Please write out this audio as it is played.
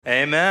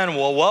Amen.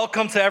 Well,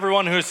 welcome to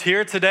everyone who's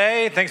here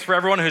today. Thanks for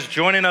everyone who's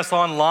joining us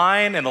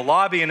online in the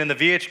lobby and in the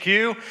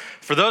VHQ.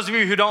 For those of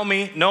you who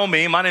don't know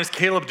me, my name is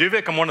Caleb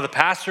Duvik. I'm one of the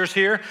pastors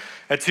here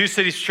at Two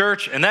Cities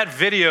Church. And that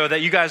video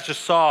that you guys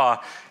just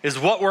saw is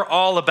what we're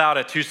all about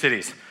at Two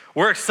Cities.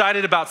 We're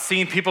excited about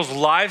seeing people's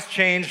lives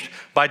changed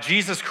by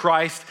Jesus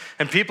Christ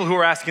and people who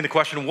are asking the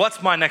question,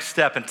 what's my next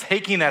step? And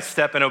taking that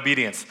step in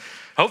obedience.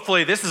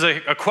 Hopefully, this is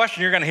a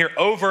question you're going to hear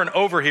over and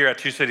over here at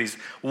Two Cities.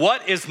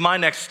 What is my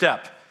next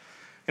step?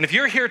 And if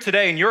you're here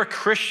today and you're a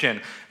Christian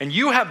and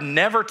you have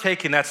never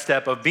taken that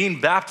step of being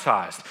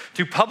baptized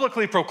to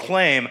publicly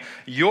proclaim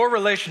your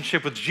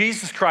relationship with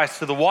Jesus Christ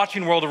to the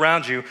watching world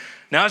around you,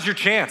 now's your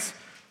chance.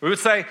 We would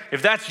say,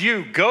 if that's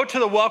you, go to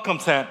the welcome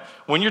tent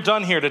when you're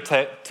done here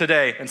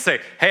today and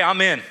say, hey,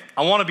 I'm in.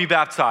 I want to be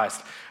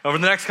baptized. Over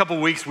the next couple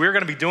of weeks, we're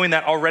going to be doing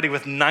that already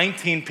with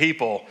 19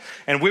 people.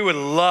 And we would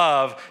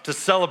love to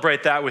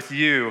celebrate that with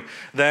you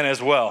then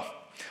as well.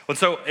 And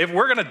so if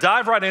we're going to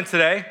dive right in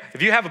today,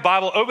 if you have a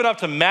Bible, open up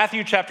to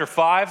Matthew chapter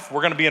 5.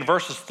 We're going to be in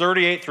verses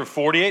 38 through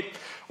 48.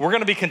 We're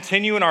going to be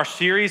continuing our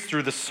series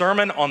through the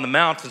Sermon on the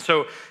Mount. And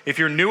so if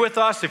you're new with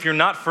us, if you're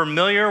not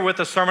familiar with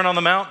the Sermon on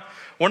the Mount,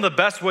 one of the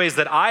best ways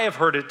that I have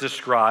heard it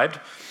described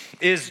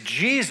is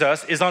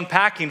Jesus is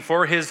unpacking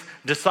for his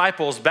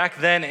disciples back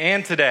then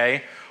and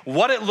today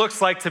what it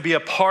looks like to be a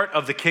part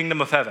of the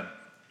kingdom of heaven.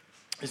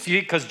 You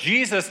see, because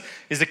Jesus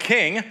is a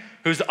king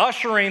who's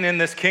ushering in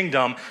this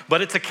kingdom,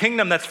 but it's a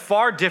kingdom that's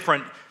far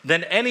different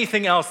than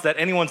anything else that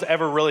anyone's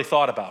ever really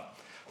thought about.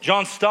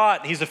 John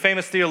Stott, he's a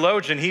famous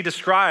theologian, he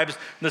describes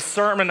the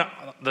Sermon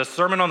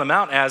on the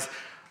Mount as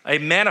a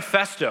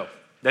manifesto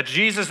that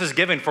Jesus is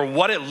giving for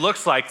what it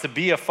looks like to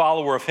be a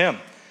follower of him.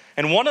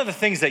 And one of the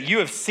things that you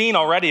have seen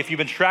already, if you've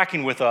been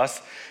tracking with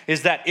us,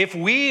 is that if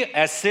we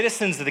as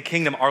citizens of the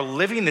kingdom are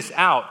living this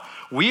out,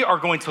 we are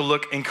going to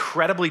look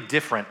incredibly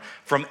different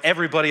from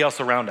everybody else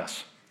around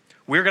us.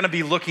 We're going to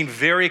be looking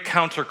very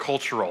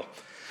countercultural.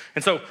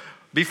 And so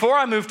before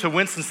I moved to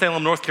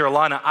Winston-Salem, North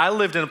Carolina, I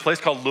lived in a place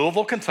called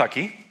Louisville,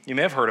 Kentucky. You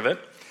may have heard of it.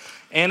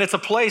 And it's a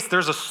place,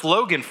 there's a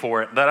slogan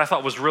for it that I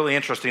thought was really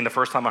interesting the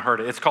first time I heard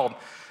it. It's called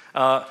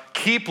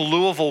Keep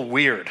Louisville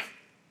Weird.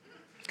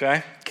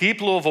 Okay?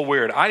 Keep Louisville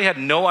Weird. I had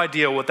no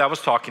idea what that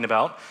was talking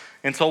about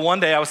until one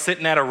day I was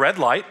sitting at a red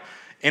light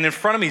and in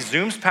front of me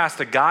zooms past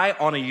a guy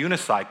on a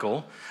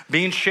unicycle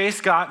being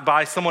chased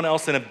by someone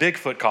else in a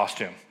Bigfoot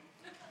costume.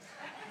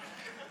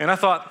 And I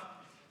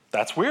thought,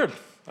 that's weird.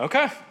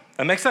 Okay,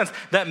 that makes sense.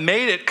 That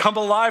made it come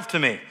alive to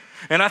me.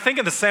 And I think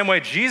in the same way,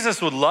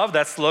 Jesus would love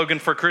that slogan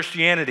for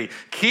Christianity.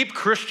 Keep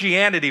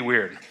Christianity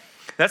weird.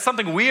 That's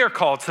something we are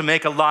called to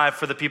make alive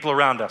for the people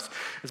around us.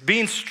 It's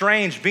being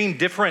strange, being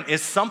different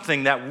is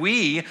something that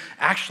we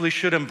actually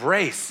should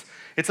embrace.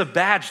 It's a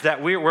badge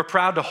that we're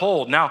proud to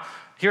hold. Now,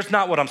 here's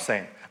not what I'm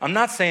saying. I'm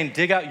not saying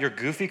dig out your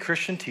goofy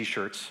Christian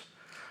t-shirts.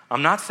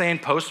 I'm not saying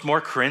post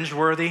more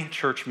cringeworthy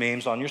church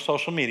memes on your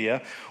social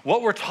media.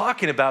 What we're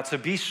talking about, to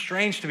be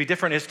strange, to be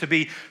different, is to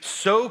be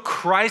so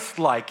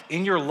Christ-like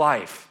in your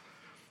life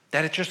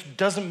that it just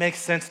doesn't make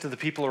sense to the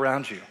people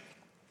around you.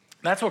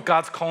 That's what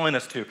God's calling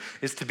us to,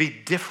 is to be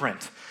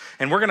different.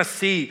 And we're going to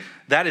see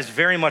that is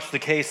very much the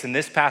case in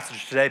this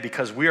passage today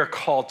because we are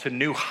called to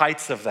new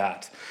heights of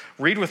that.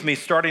 Read with me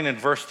starting in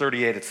verse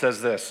 38. It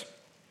says this.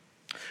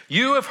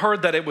 You have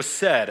heard that it was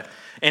said,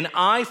 an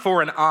eye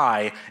for an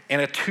eye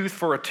and a tooth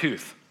for a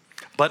tooth.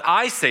 But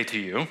I say to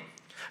you,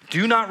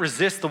 do not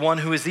resist the one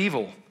who is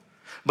evil.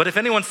 But if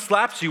anyone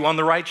slaps you on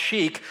the right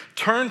cheek,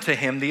 turn to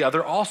him the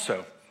other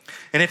also.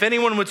 And if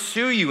anyone would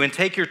sue you and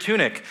take your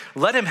tunic,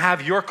 let him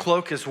have your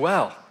cloak as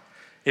well.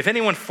 If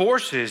anyone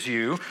forces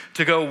you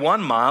to go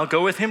 1 mile,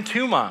 go with him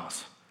 2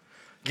 miles.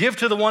 Give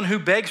to the one who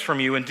begs from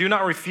you and do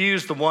not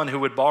refuse the one who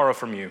would borrow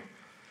from you.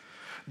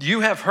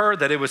 You have heard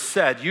that it was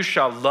said, you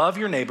shall love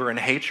your neighbor and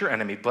hate your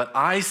enemy. But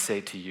I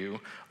say to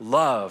you,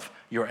 love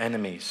your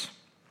enemies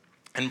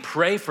and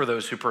pray for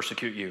those who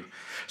persecute you,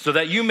 so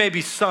that you may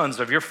be sons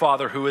of your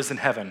Father who is in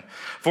heaven.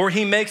 For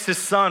he makes his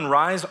sun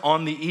rise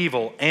on the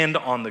evil and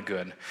on the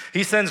good.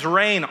 He sends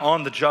rain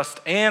on the just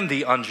and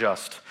the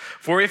unjust.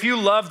 For if you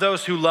love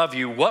those who love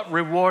you, what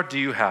reward do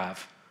you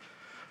have?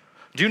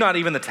 Do not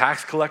even the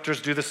tax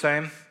collectors do the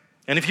same?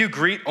 And if you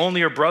greet only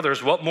your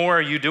brothers, what more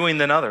are you doing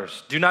than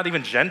others? Do not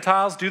even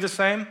Gentiles do the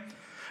same?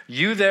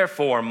 You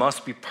therefore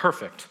must be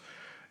perfect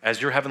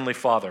as your heavenly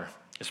Father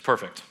is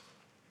perfect.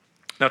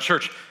 Now,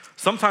 church,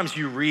 sometimes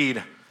you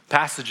read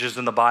passages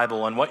in the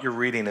Bible and what you're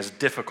reading is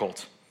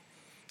difficult.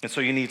 And so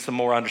you need some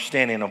more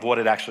understanding of what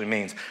it actually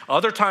means.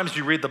 Other times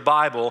you read the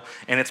Bible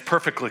and it's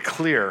perfectly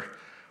clear,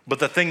 but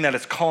the thing that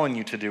it's calling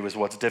you to do is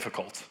what's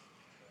difficult.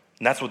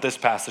 And that's what this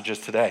passage is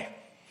today.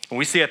 And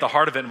we see at the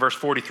heart of it in verse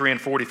 43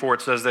 and 44,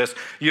 it says this,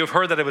 you have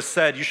heard that it was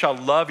said, you shall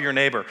love your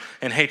neighbor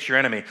and hate your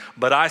enemy.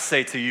 But I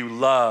say to you,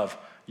 love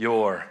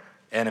your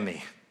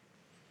enemy.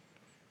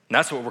 And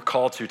that's what we're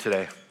called to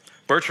today.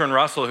 Bertrand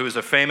Russell, who is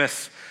a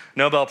famous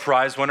Nobel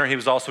Prize winner, he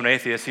was also an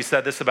atheist, he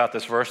said this about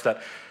this verse,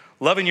 that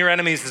loving your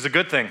enemies is a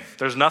good thing.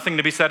 There's nothing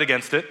to be said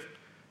against it,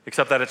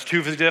 except that it's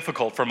too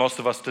difficult for most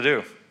of us to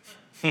do.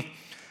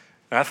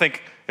 And I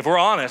think if we're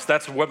honest,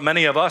 that's what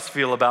many of us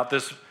feel about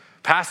this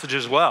passage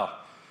as well.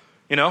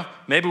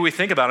 Maybe we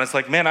think about it, it's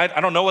like, man,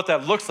 I don't know what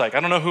that looks like. I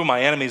don't know who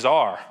my enemies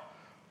are.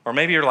 Or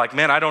maybe you're like,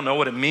 man, I don't know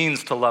what it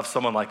means to love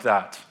someone like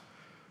that.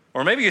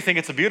 Or maybe you think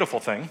it's a beautiful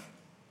thing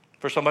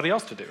for somebody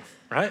else to do,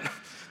 right?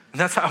 And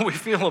that's how we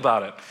feel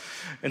about it.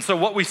 And so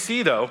what we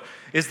see, though,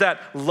 is that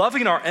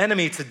loving our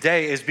enemy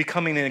today is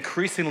becoming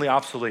increasingly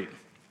obsolete.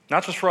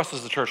 Not just for us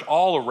as the church,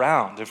 all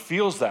around. It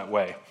feels that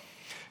way.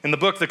 In the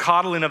book, The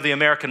Coddling of the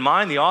American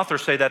Mind, the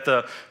authors say that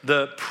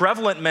the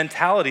prevalent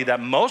mentality that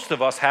most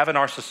of us have in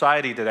our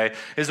society today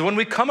is when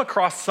we come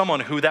across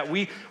someone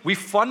we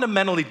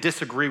fundamentally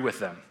disagree with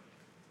them,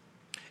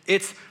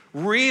 it's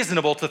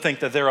reasonable to think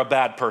that they're a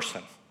bad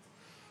person.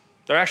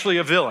 They're actually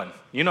a villain,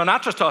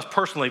 not just to us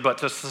personally, but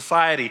to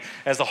society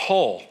as a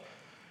whole.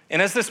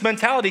 And as this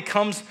mentality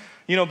becomes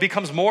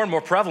more and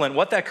more prevalent,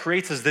 what that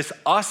creates is this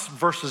us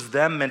versus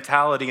them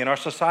mentality in our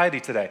society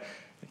today.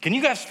 Can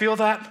you guys feel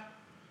that?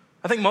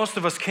 I think most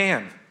of us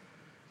can.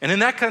 And in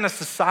that kind of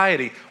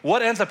society,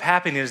 what ends up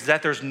happening is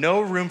that there's no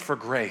room for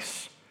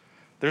grace.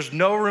 There's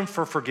no room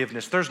for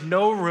forgiveness. There's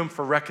no room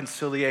for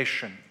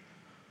reconciliation.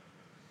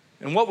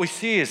 And what we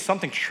see is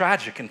something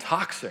tragic and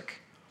toxic.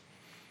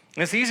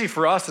 And it's easy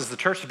for us as the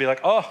church to be like,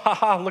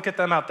 oh, look at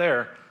them out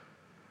there.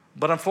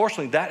 But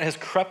unfortunately, that has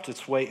crept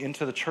its way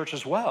into the church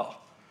as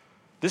well.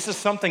 This is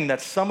something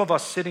that some of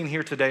us sitting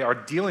here today are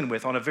dealing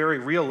with on a very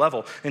real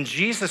level. And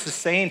Jesus is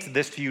saying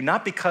this to you,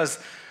 not because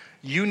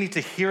you need to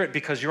hear it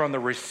because you're on the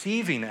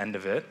receiving end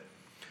of it,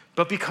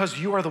 but because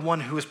you are the one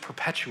who is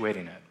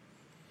perpetuating it.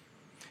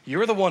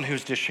 You're the one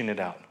who's dishing it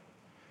out.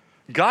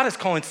 God is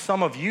calling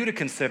some of you to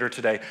consider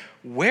today,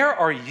 where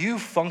are you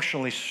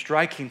functionally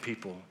striking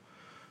people,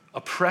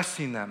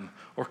 oppressing them,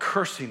 or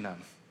cursing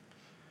them?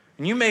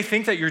 And you may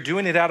think that you're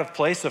doing it out of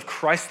place of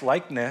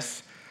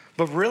Christ-likeness,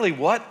 but really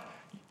what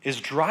is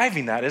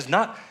driving that is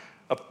not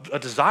a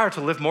desire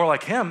to live more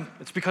like him.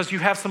 It's because you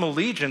have some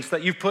allegiance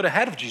that you've put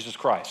ahead of Jesus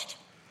Christ.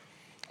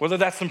 Whether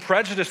that's some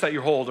prejudice that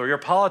you hold or your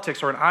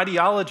politics or an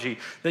ideology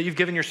that you've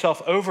given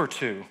yourself over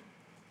to.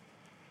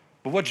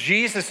 But what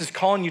Jesus is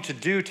calling you to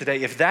do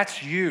today, if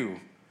that's you,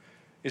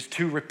 is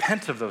to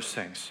repent of those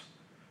things.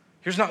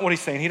 Here's not what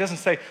he's saying. He doesn't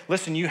say,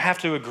 listen, you have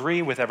to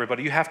agree with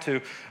everybody. You have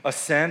to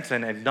assent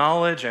and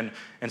acknowledge and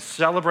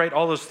celebrate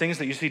all those things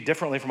that you see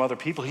differently from other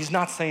people. He's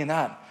not saying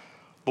that.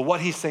 But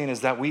what he's saying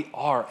is that we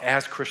are,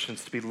 as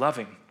Christians, to be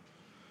loving.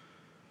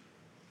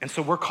 And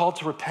so we're called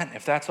to repent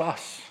if that's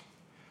us.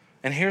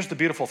 And here's the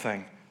beautiful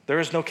thing. There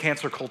is no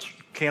cancel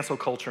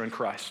culture in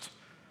Christ.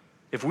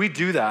 If we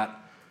do that,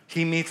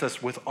 he meets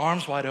us with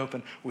arms wide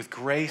open, with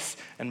grace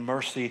and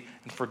mercy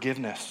and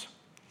forgiveness.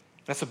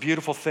 That's a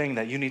beautiful thing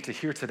that you need to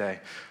hear today.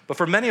 But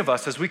for many of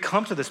us, as we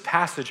come to this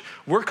passage,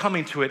 we're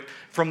coming to it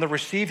from the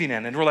receiving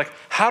end. And we're like,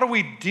 how do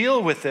we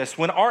deal with this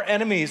when our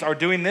enemies are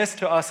doing this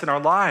to us in our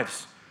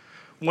lives?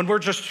 When we're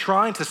just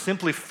trying to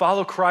simply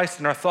follow Christ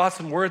in our thoughts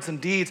and words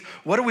and deeds,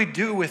 what do we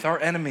do with our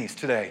enemies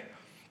today?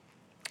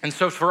 And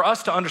so for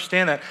us to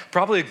understand that,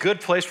 probably a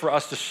good place for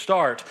us to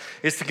start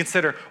is to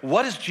consider,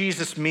 what does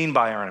Jesus mean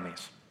by our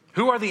enemies?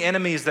 Who are the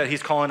enemies that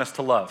he's calling us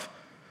to love?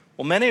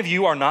 Well, many of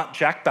you are not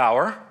Jack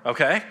Bauer,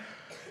 okay?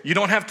 You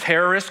don't have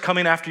terrorists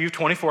coming after you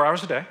 24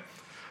 hours a day.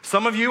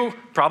 Some of you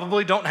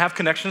probably don't have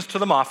connections to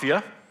the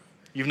mafia.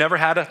 You've never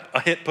had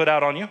a hit put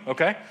out on you,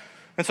 okay?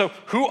 And so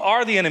who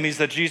are the enemies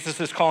that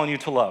Jesus is calling you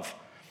to love?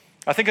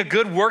 I think a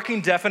good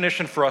working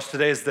definition for us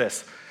today is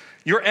this.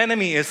 Your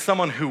enemy is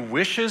someone who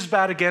wishes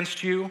bad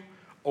against you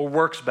or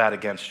works bad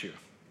against you.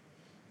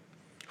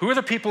 Who are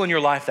the people in your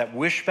life that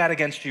wish bad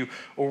against you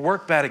or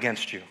work bad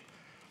against you?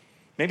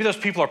 Maybe those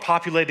people are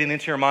populating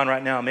into your mind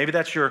right now. Maybe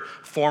that's your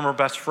former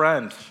best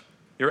friend,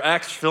 your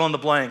ex, fill in the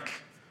blank.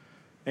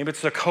 Maybe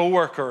it's a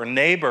coworker, a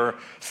neighbor,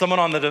 someone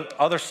on the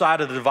other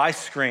side of the device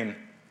screen.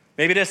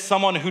 Maybe it is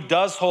someone who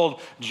does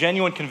hold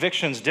genuine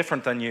convictions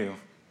different than you.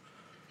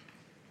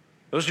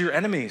 Those are your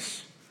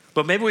enemies.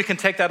 But maybe we can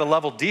take that a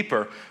level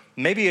deeper.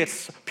 Maybe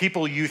it's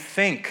people you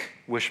think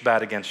wish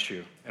bad against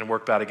you and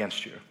work bad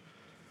against you.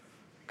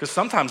 Because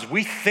sometimes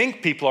we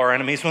think people are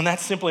enemies when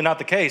that's simply not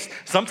the case.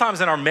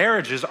 Sometimes in our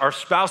marriages, our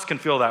spouse can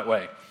feel that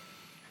way.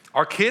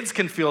 Our kids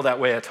can feel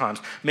that way at times.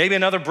 Maybe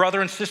another brother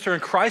and sister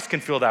in Christ can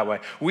feel that way.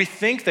 We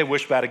think they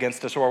wish bad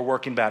against us or are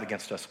working bad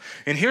against us.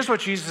 And here's what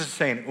Jesus is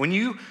saying. When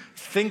you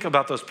think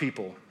about those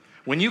people,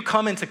 when you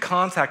come into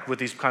contact with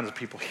these kinds of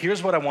people,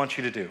 here's what I want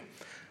you to do.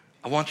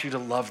 I want you to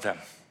love them.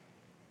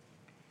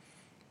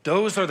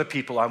 Those are the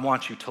people I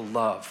want you to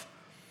love.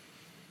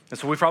 And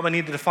so we probably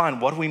need to define,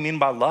 what do we mean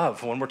by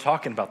love when we're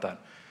talking about that?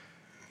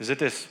 Is it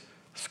this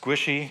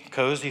squishy,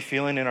 cozy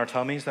feeling in our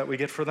tummies that we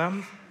get for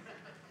them?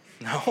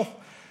 No,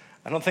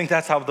 I don't think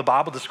that's how the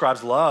Bible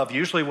describes love.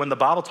 Usually when the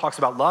Bible talks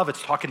about love,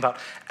 it's talking about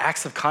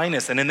acts of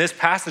kindness. And in this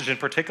passage in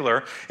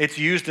particular, it's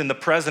used in the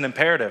present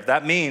imperative.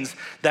 That means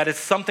that it's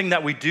something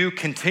that we do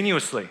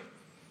continuously.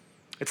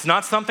 It's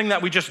not something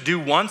that we just do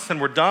once and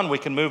we're done, we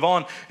can move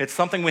on. It's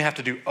something we have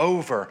to do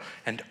over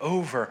and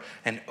over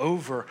and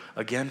over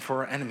again for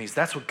our enemies.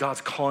 That's what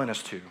God's calling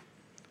us to.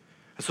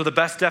 So the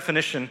best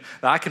definition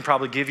that I can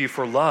probably give you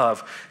for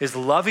love is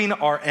loving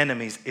our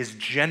enemies is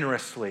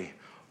generously,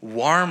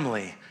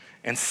 warmly,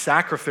 and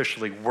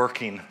sacrificially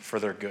working for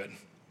their good.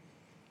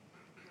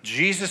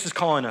 Jesus is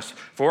calling us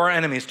for our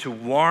enemies to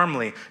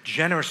warmly,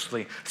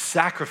 generously,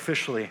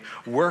 sacrificially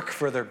work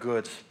for their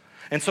goods.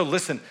 And so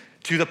listen,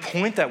 to the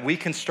point that we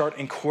can start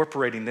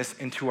incorporating this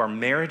into our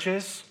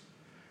marriages,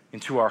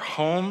 into our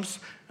homes,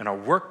 and our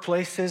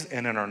workplaces,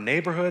 and in our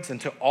neighborhoods,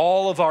 into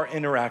all of our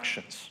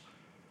interactions,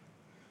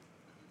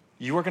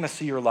 you are gonna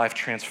see your life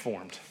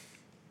transformed.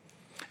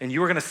 And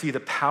you are gonna see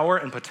the power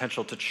and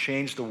potential to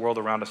change the world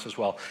around us as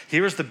well.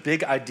 Here's the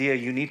big idea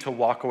you need to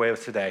walk away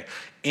with today.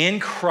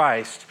 In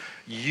Christ,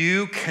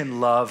 you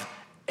can love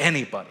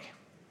anybody.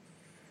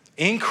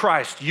 In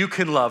Christ, you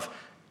can love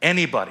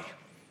anybody.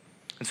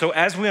 And so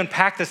as we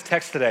unpack this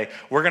text today,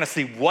 we're gonna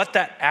see what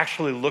that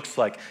actually looks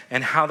like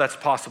and how that's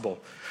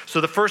possible. So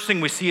the first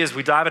thing we see as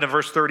we dive into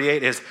verse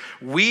 38 is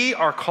we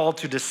are called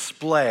to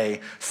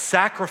display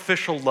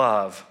sacrificial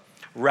love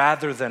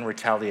rather than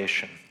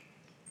retaliation.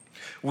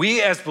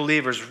 We as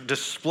believers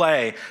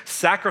display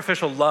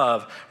sacrificial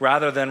love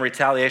rather than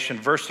retaliation.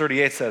 Verse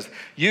 38 says,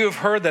 "You have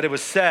heard that it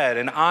was said,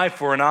 an eye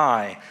for an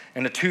eye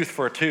and a tooth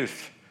for a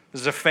tooth."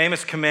 This is a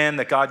famous command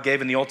that God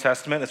gave in the Old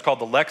Testament. It's called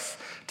the Lex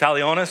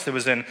Talionis. It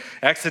was in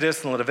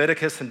Exodus and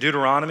Leviticus and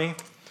Deuteronomy.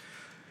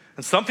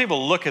 And some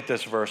people look at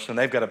this verse and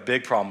they've got a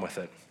big problem with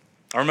it.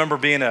 I remember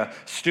being a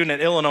student at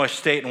Illinois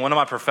State and one of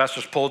my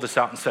professors pulled this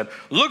out and said,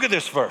 "Look at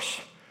this verse.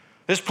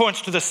 This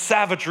points to the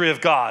savagery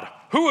of God.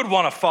 Who would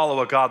want to follow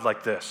a God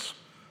like this?"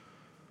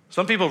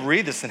 Some people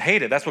read this and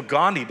hate it. That's what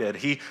Gandhi did.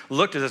 He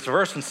looked at this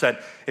verse and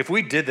said, if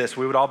we did this,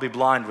 we would all be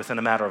blind within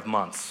a matter of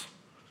months.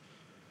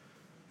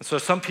 And so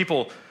some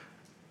people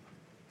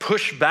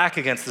push back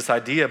against this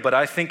idea, but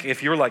I think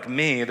if you're like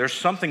me, there's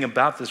something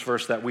about this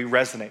verse that we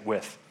resonate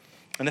with.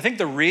 And I think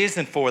the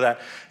reason for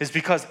that is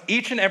because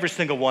each and every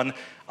single one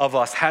of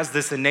us has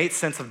this innate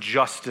sense of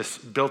justice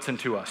built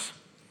into us.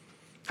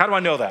 How do I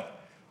know that?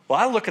 Well,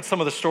 I look at some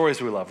of the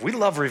stories we love. We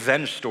love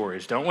revenge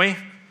stories, don't we?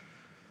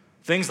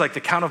 Things like The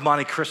Count of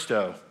Monte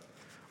Cristo,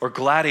 or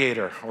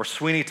Gladiator, or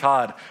Sweeney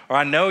Todd, or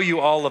I know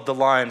you all love the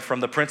line from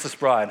The Princess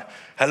Bride,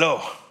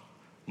 "Hello,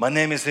 my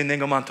name is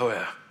Inigo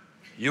Montoya.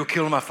 You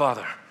killed my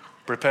father.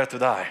 Prepare to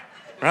die,"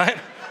 right?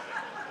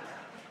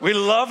 We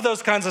love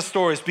those kinds of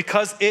stories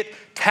because it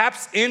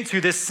taps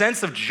into this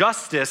sense of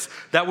justice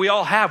that we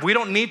all have. We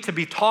don't need to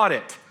be taught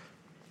it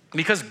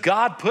because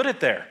God put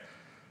it there.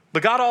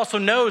 But God also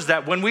knows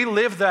that when we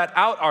live that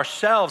out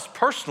ourselves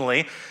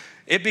personally,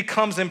 it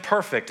becomes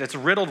imperfect. It's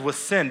riddled with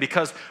sin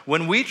because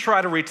when we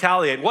try to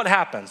retaliate, what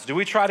happens? Do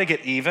we try to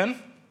get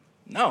even?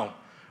 No,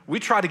 we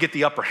try to get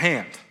the upper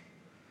hand.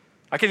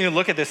 I can even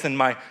look at this in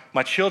my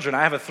children.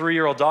 I have a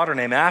 3-year-old daughter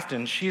named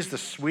Afton. She's the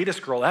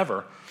sweetest girl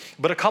ever.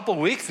 But a couple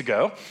weeks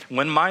ago,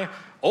 when my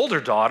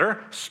older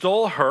daughter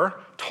stole her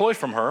toy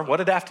from her, what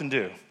did Afton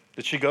do?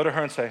 Did she go to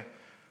her and say,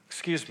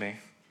 "Excuse me,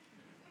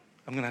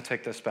 I'm gonna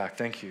take this back,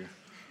 thank you"?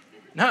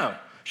 No,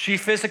 she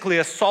physically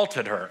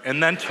assaulted her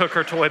and then took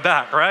her toy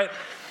back, right?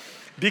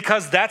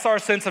 Because that's our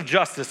sense of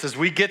justice, is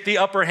we get the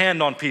upper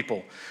hand on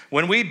people.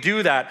 When we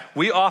do that,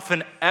 we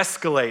often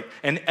escalate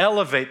and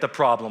elevate the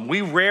problem.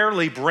 We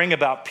rarely bring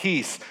about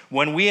peace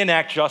when we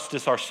enact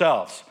justice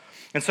ourselves.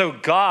 And so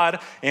God,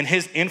 in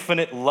his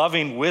infinite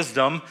loving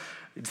wisdom,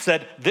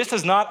 said, this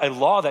is not a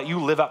law that you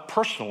live out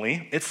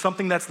personally, it's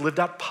something that's lived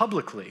out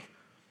publicly.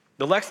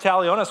 The Lex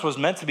Talionis was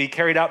meant to be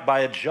carried out by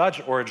a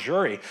judge or a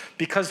jury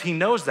because he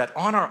knows that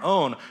on our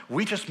own,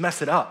 we just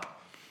mess it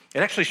up.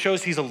 It actually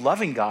shows he's a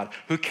loving God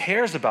who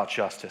cares about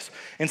justice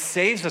and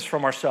saves us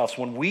from ourselves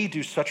when we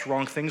do such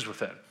wrong things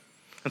with it.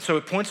 And so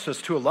it points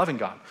us to a loving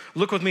God.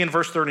 Look with me in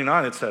verse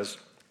 39, it says,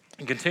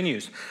 it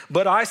continues,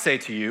 "But I say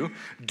to you,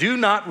 do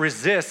not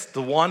resist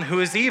the one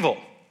who is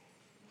evil."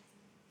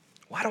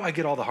 Why do I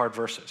get all the hard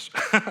verses?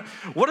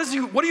 What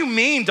do you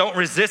mean don't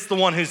resist the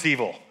one who's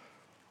evil?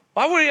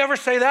 Why would he ever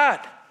say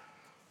that?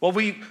 Well,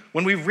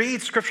 when we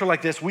read scripture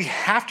like this, we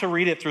have to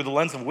read it through the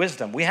lens of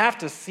wisdom. We have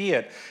to see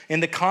it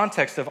in the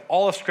context of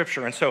all of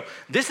scripture. And so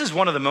this is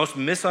one of the most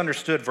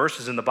misunderstood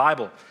verses in the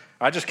Bible.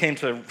 I just came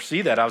to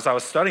see that as I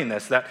was studying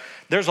this, that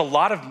there's a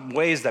lot of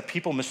ways that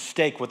people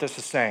mistake what this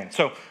is saying.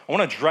 So I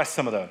want to address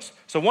some of those.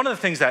 So one of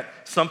the things that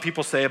some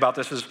people say about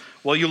this is,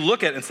 well, you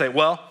look at it and say,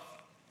 well,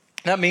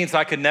 that means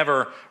I could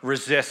never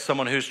resist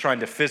someone who's trying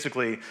to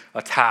physically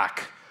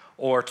attack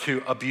or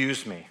to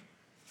abuse me.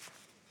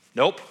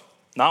 Nope,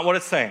 not what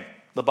it's saying.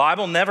 The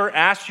Bible never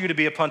asks you to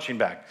be a punching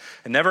bag.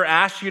 It never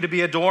asks you to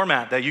be a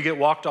doormat that you get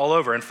walked all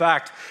over. In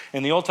fact,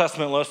 in the Old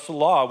Testament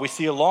law, we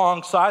see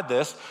alongside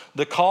this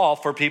the call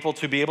for people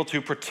to be able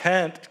to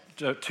protect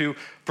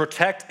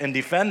and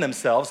defend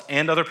themselves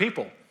and other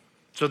people.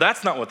 So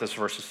that's not what this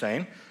verse is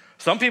saying.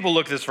 Some people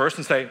look at this verse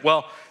and say,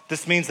 well,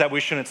 this means that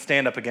we shouldn't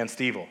stand up against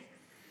evil.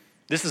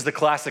 This is the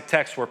classic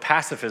text where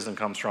pacifism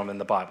comes from in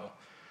the Bible.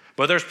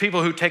 But there's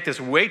people who take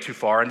this way too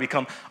far and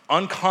become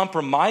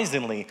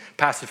uncompromisingly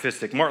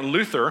pacifistic. Martin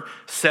Luther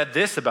said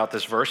this about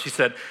this verse. He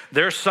said,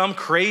 there's some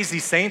crazy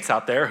saints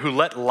out there who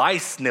let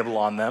lice nibble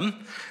on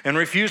them and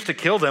refuse to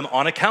kill them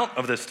on account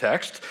of this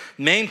text,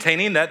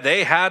 maintaining that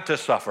they had to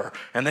suffer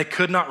and they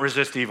could not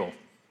resist evil.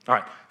 All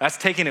right, that's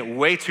taking it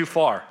way too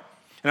far.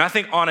 And I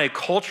think on a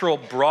cultural,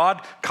 broad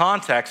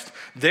context,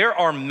 there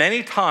are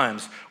many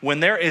times when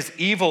there is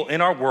evil in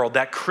our world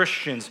that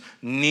Christians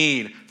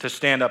need to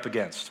stand up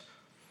against.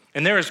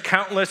 And there is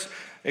countless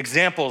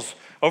examples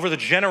over the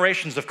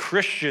generations of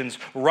Christians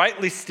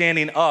rightly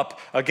standing up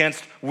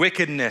against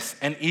wickedness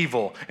and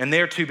evil, and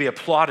they're to be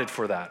applauded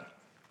for that.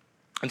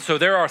 And so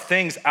there are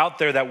things out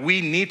there that we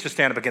need to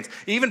stand up against.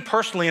 Even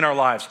personally in our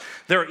lives,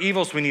 there are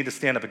evils we need to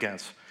stand up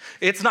against.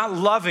 It's not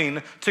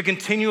loving to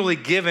continually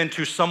give in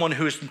to someone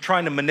who is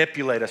trying to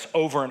manipulate us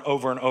over and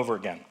over and over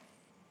again.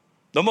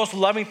 The most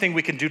loving thing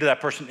we can do to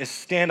that person is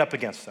stand up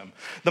against them.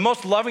 The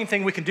most loving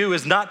thing we can do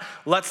is not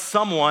let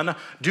someone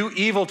do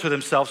evil to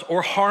themselves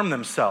or harm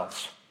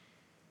themselves.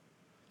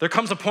 There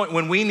comes a point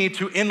when we need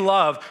to, in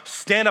love,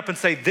 stand up and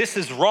say, this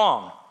is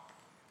wrong.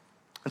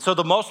 And so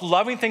the most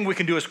loving thing we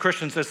can do as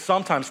Christians is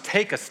sometimes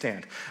take a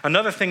stand.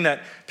 Another thing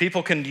that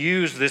people can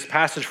use this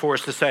passage for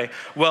is to say,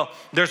 well,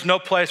 there's no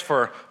place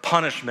for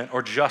punishment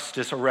or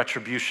justice or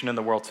retribution in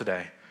the world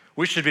today.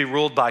 We should be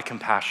ruled by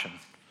compassion.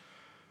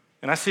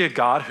 And I see a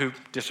God who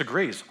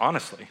disagrees,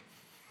 honestly.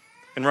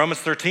 In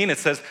Romans 13, it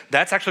says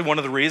that's actually one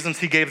of the reasons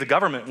he gave the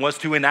government was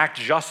to enact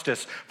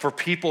justice for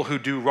people who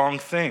do wrong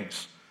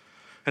things.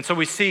 And so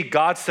we see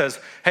God says,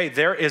 hey,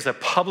 there is a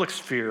public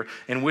sphere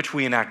in which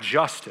we enact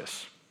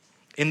justice.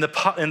 In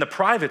the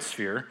private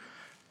sphere,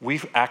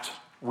 we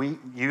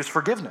use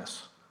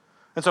forgiveness.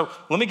 And so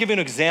let me give you an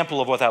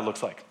example of what that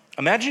looks like.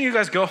 Imagine you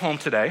guys go home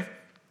today,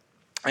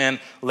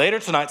 and later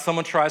tonight,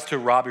 someone tries to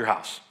rob your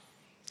house,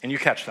 and you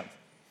catch them.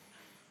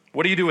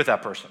 What do you do with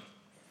that person?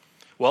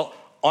 Well,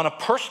 on a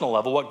personal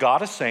level, what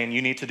God is saying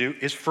you need to do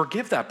is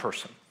forgive that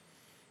person.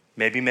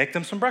 Maybe make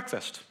them some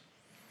breakfast.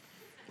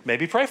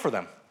 Maybe pray for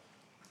them.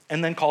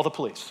 And then call the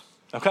police,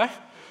 okay?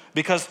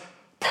 Because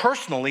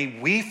personally,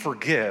 we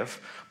forgive.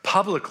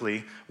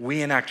 Publicly,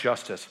 we enact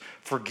justice.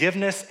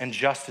 Forgiveness and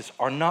justice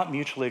are not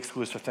mutually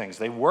exclusive things.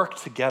 They work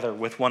together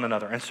with one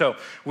another. And so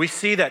we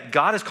see that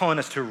God is calling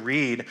us to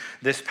read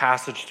this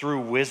passage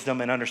through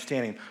wisdom and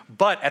understanding.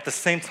 But at the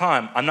same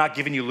time, I'm not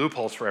giving you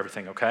loopholes for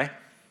everything, okay?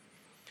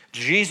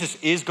 Jesus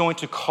is going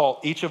to call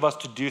each of us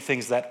to do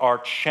things that are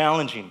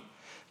challenging.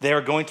 They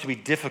are going to be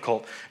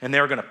difficult, and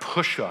they're going to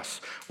push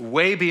us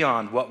way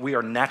beyond what we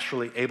are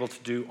naturally able to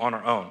do on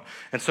our own.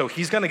 And so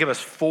he's going to give us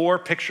 4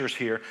 pictures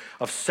here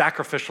of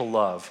sacrificial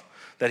love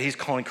that he's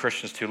calling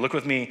Christians to. Look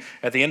with me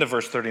at the end of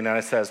verse 39.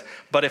 It says,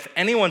 but if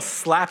anyone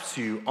slaps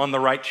you on the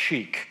right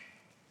cheek,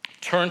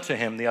 turn to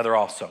him the other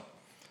also.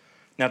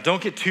 Now,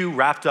 don't get too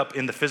wrapped up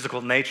in the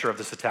physical nature of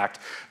this attack,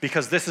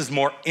 because this is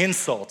more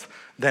insult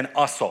than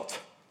assault.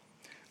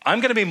 I'm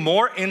going to be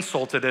more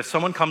insulted if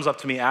someone comes up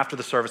to me after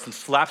the service and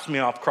slaps me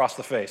across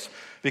the face,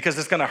 because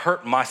it's going to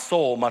hurt my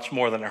soul much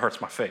more than it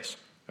hurts my face,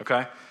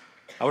 okay?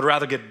 I would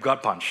rather get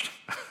gut punched,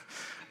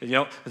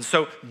 And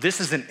so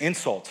this is an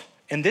insult,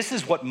 and this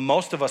is what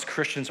most of us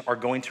Christians are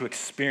going to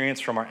experience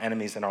from our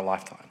enemies in our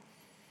lifetime,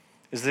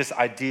 is this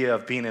idea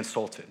of being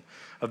insulted,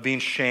 of being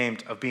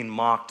shamed, of being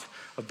mocked,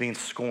 of being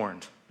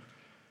scorned.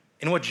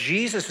 And what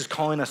Jesus is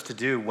calling us to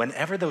do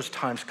whenever those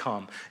times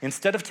come,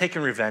 instead of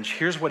taking revenge,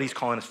 here's what he's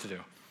calling us to do.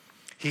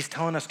 He's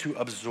telling us to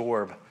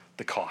absorb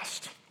the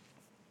cost.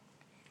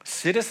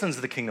 Citizens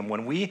of the kingdom,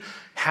 when we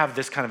have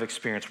this kind of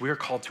experience, we are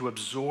called to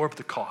absorb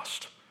the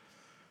cost.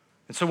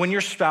 And so when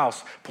your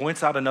spouse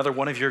points out another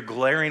one of your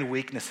glaring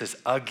weaknesses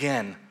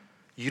again,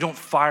 you don't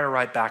fire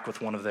right back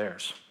with one of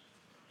theirs.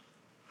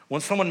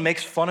 When someone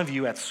makes fun of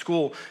you at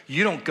school,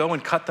 you don't go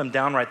and cut them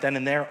down right then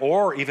and there,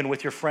 or even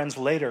with your friends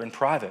later in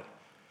private.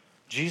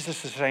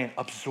 Jesus is saying,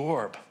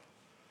 absorb.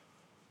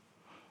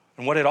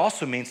 And what it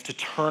also means to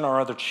turn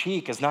our other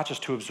cheek is not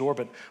just to absorb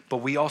it, but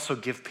we also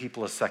give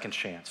people a second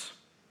chance,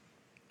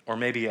 or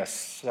maybe a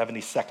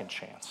 72nd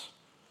chance.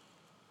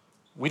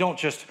 We don't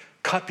just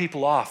cut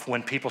people off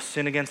when people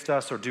sin against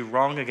us or do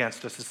wrong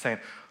against us. It's saying,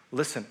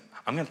 listen,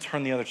 I'm going to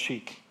turn the other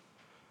cheek.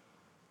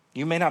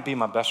 You may not be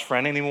my best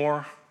friend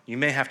anymore. You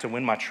may have to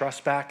win my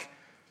trust back,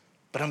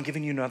 but I'm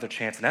giving you another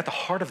chance. And at the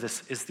heart of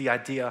this is the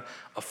idea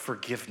of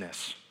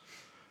forgiveness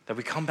that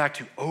we come back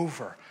to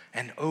over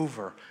and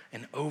over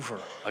and over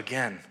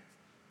again.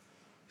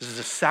 This is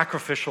a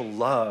sacrificial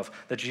love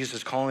that Jesus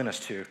is calling us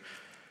to.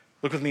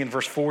 Look with me in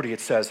verse 40. It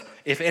says,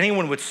 if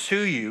anyone would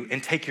sue you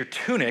and take your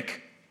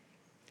tunic,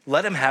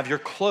 let him have your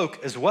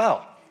cloak as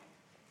well.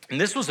 And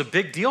this was a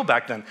big deal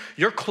back then.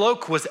 Your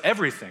cloak was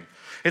everything.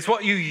 It's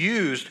what you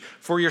used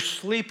for your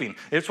sleeping.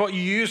 It's what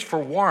you used for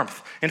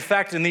warmth. In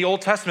fact, in the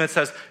Old Testament, it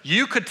says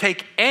you could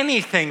take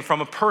anything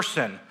from a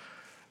person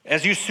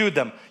as you sued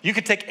them. You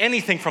could take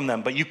anything from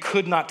them, but you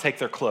could not take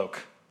their cloak.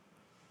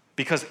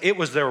 because it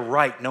was their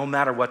right no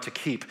matter what to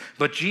keep.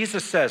 But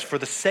Jesus says, for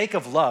the sake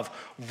of love,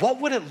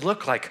 what would it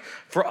look like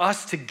for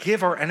us to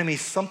give our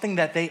enemies something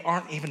that they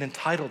aren't even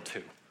entitled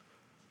to?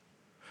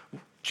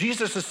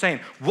 Jesus is saying,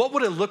 what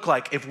would it look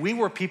like if we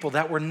were people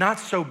that were not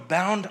so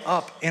bound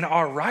up in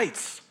our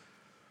rights?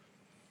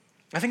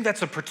 I think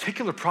that's a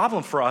particular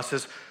problem for us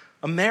as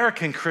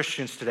American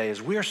Christians today,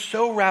 is we are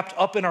so wrapped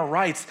up in our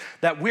rights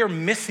that we're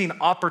missing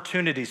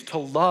opportunities to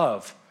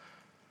love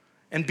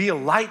and be a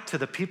light to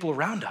the people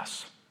around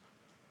us.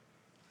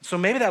 So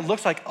maybe that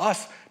looks like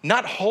us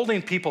not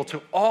holding people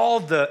to all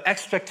the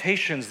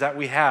expectations that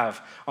we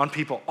have on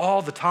people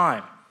all the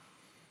time.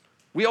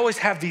 We always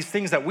have these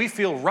things that we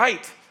feel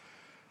right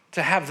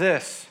to have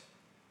this,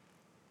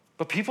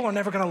 but people are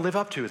never going to live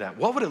up to that.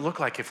 What would it look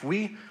like if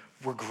we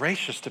were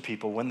gracious to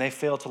people when they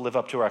fail to live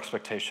up to our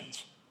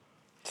expectations?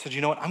 Said,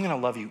 you know what, I'm going to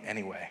love you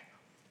anyway,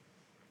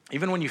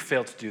 even when you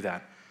fail to do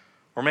that.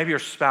 Or maybe your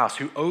spouse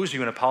who owes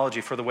you an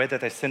apology for the way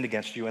that they sinned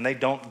against you and they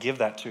don't give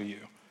that to you.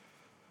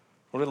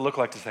 What would it look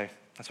like to say,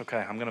 that's okay,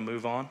 I'm going to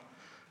move on.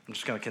 I'm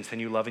just going to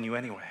continue loving you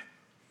anyway.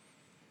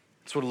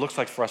 That's what it looks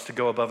like for us to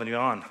go above and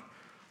beyond.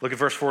 Look at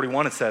verse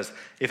 41, it says,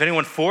 if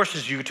anyone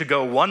forces you to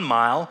go 1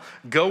 mile,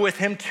 go with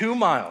him 2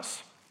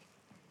 miles.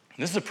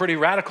 And this is a pretty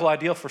radical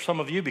idea for some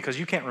of you because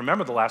you can't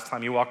remember the last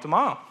time you walked a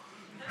mile,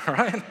 all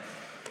right?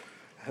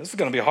 This is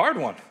going to be a hard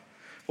one.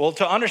 Well,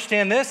 to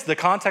understand this, the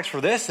context for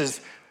this is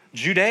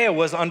Judea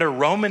was under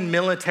Roman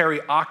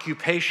military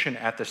occupation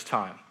at this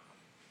time.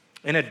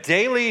 In a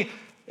daily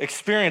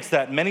experience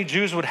that many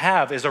Jews would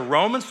have is a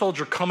Roman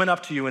soldier coming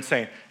up to you and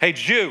saying, hey,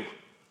 Jew,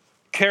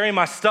 carry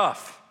my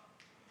stuff.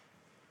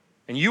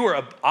 And you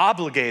were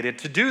obligated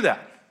to do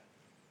that.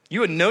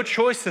 You had no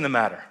choice in the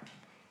matter.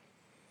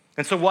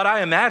 And so what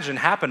I imagine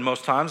happened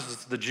most times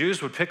is the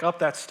Jews would pick up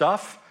that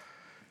stuff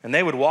and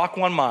they would walk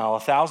 1 mile,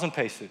 1,000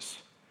 paces,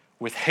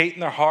 with hate in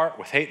their heart,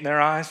 with hate in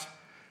their eyes,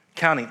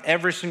 counting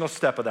every single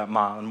step of that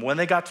mile. And when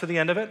they got to the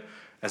end of it,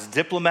 as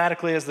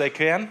diplomatically as they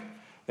can,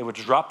 they would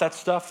drop that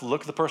stuff,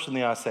 look the person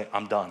in the eye and say,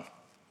 I'm done.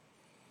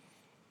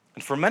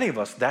 And for many of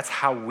us, that's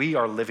how we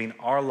are living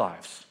our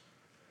lives.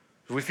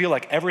 We feel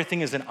like everything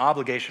is an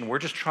obligation. We're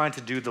just trying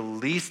to do the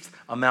least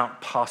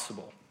amount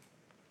possible.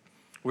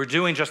 We're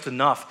doing just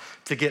enough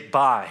to get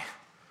by.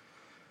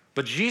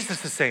 But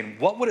Jesus is saying,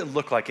 what would it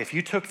look like if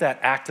you took that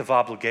act of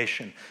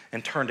obligation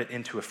and turned it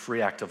into a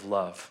free act of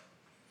love?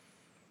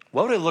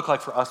 What would it look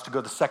like for us to go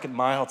the second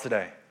mile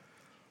today?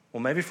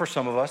 Well, maybe for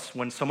some of us,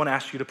 when someone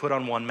asks you to put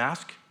on 1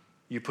 mask,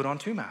 you put on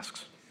 2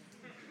 masks.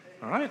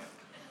 All right?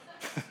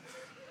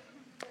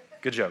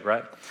 Good joke,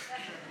 right?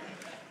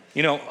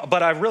 You know,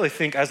 but I really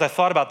think, as I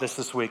thought about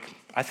this week,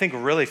 I think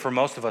really for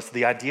most of us,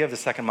 the idea of the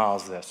second mile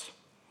is this.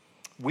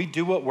 We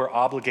do what we're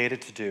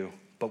obligated to do,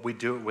 but we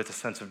do it with a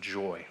sense of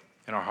joy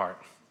in our heart.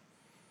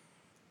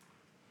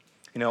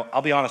 You know,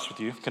 I'll be honest with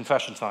you,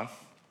 confession time.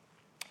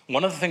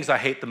 One of the things I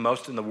hate the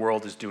most in the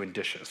world is doing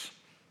dishes,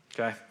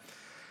 okay?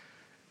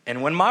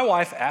 And when my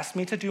wife asks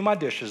me to do my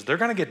dishes, they're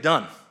gonna get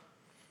done,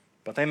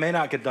 but they may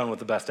not get done with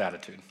the best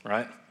attitude,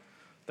 right?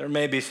 There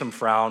may be some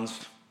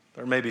frowns,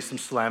 there may be some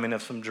slamming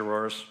of some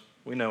drawers.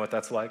 We know what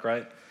that's like,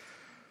 right?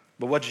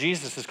 But what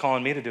Jesus is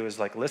calling me to do is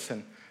like,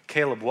 listen,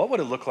 Caleb, what would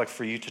it look like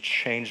for you to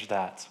change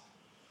that?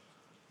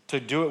 To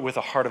do it with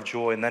a heart of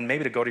joy, and then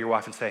maybe to go to your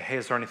wife and say, hey,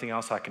 is there anything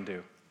else I can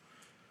do?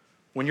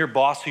 When your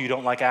boss who you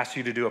don't like asks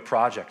you to do a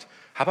project,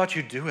 how about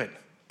you do it,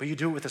 but you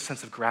do it with a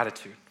sense of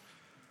gratitude?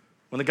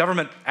 When the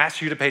government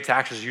asks you to pay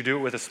taxes, you do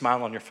it with a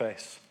smile on your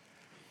face.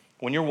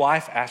 When your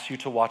wife asks you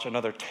to watch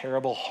another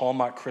terrible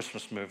Hallmark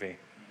Christmas movie,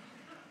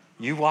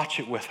 you watch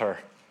it with her.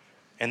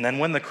 And then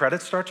when the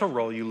credits start to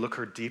roll, you look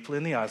her deeply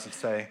in the eyes and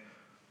say,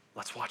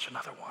 let's watch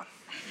another one.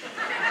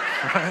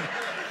 Right?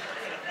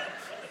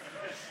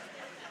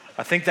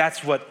 I think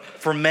that's what,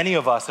 for many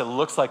of us, it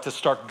looks like to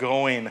start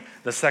going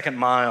the second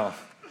mile.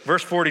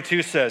 Verse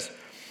 42 says,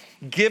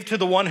 give to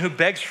the one who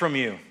begs from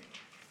you,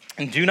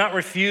 and do not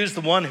refuse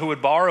the one who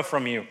would borrow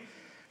from you.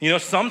 You know,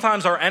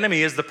 sometimes our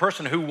enemy is the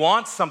person who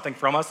wants something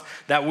from us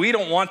that we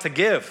don't want to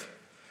give.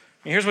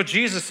 And here's what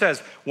Jesus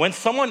says. When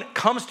someone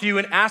comes to you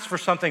and asks for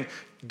something,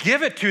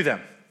 give it to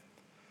them.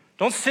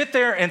 Don't sit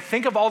there and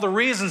think of all the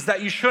reasons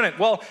that you shouldn't.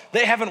 Well,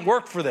 they haven't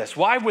worked for this.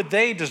 Why would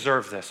they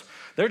deserve this?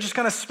 They're just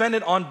going to spend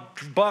it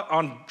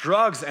on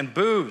drugs and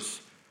booze.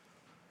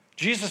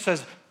 Jesus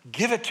says,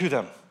 give it to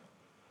them,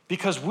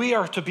 because we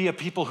are to be a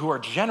people who are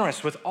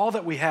generous with all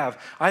that we have.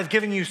 I've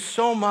given you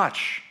so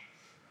much.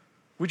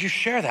 Would you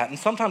share that? And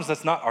sometimes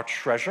that's not our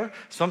treasure.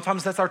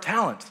 Sometimes that's our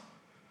talent.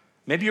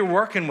 Maybe you're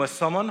working with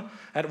someone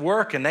at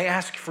work and they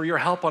ask for your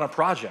help on a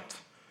project.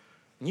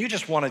 And you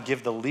just want to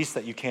give the least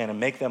that you can and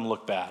make them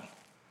look bad.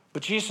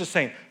 But Jesus is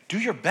saying, do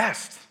your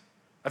best.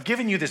 I've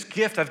given you this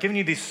gift. I've given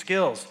you these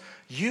skills.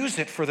 Use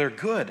it for their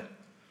good.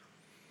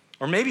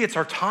 Or maybe it's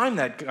our time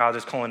that God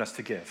is calling us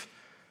to give.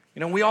 You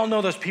know, we all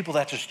know those people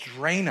that just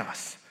drain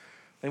us.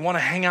 They want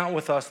to hang out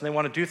with us and they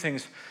want to do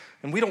things,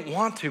 and we don't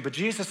want to. But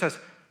Jesus says,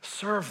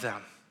 serve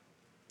them,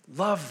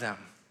 love them,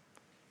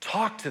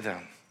 talk to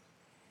them.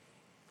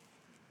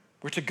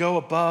 We're to go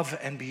above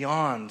and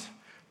beyond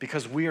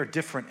because we are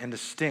different and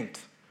distinct.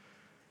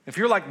 If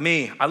you're like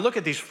me, I look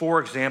at these 4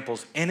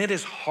 examples and it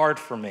is hard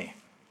for me.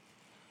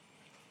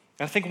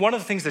 And I think one of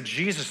the things that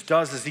Jesus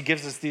does as he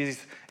gives us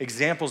these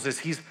examples is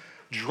he's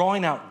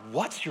drawing out,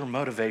 what's your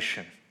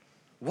motivation?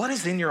 What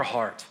is in your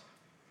heart?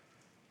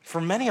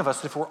 For many of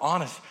us, if we're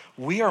honest,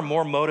 we are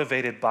more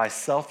motivated by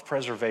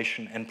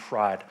self-preservation and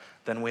pride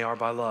than we are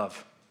by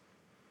love.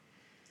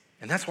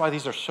 And that's why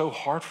these are so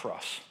hard for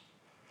us.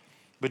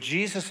 But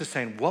Jesus is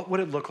saying, what would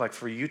it look like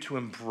for you to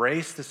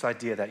embrace this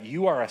idea that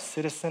you are a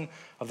citizen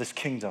of this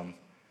kingdom?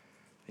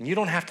 And you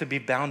don't have to be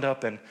bound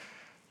up in,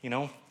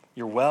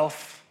 your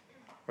wealth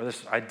or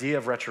this idea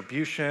of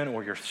retribution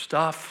or your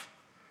stuff.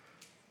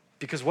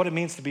 Because what it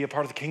means to be a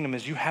part of the kingdom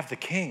is you have the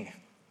king.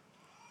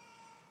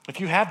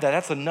 If you have that,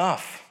 that's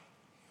enough.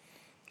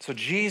 So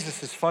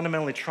Jesus is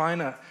fundamentally trying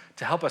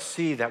to help us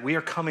see that we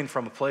are coming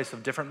from a place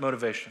of different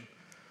motivation,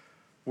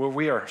 where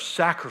we are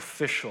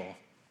sacrificial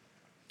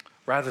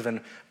rather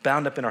than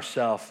bound up in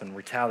ourself and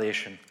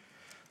retaliation.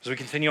 As we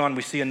continue on,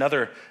 we see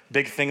another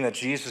big thing that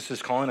Jesus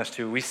is calling us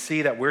to. We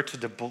see that we're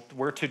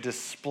to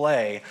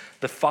display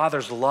the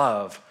Father's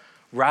love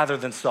rather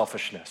than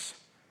selfishness.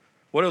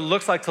 What it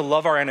looks like to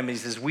love our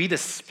enemies is we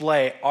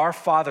display our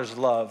Father's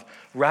love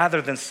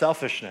rather than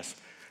selfishness.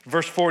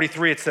 Verse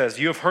 43, it says,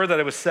 you have heard that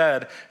it was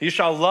said, you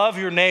shall love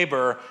your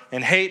neighbor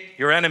and hate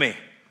your enemy.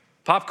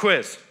 Pop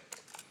quiz.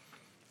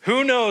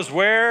 Who knows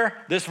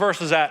where this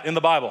verse is at in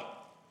the Bible?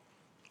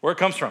 Where it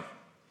comes from?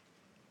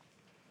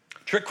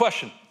 Trick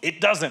question.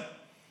 It doesn't.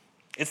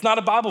 It's not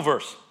a Bible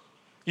verse.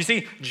 You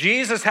see,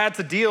 Jesus had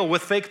to deal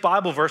with fake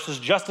Bible verses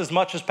just as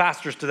much as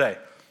pastors today.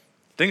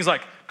 Things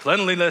like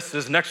cleanliness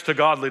is next to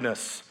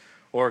godliness,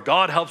 or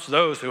God helps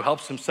those who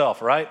helps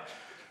himself, right?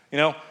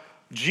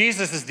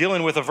 Jesus is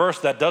dealing with a verse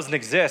that doesn't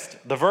exist.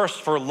 The verse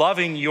for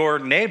loving your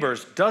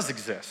neighbors does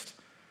exist.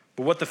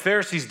 But what the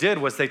Pharisees did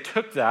was they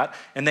took that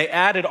and they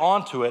added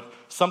onto it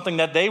something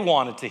that they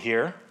wanted to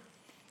hear,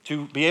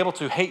 to be able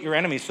to hate your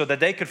enemies so that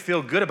they could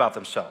feel good about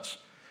themselves.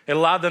 It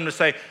allowed them to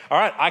say, all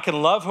right, I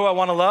can love who I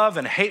want to love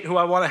and hate who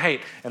I want to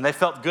hate. And they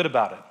felt good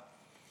about it.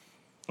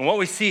 And what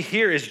we see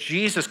here is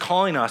Jesus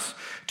calling us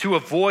to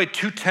avoid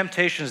 2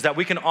 temptations that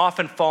we can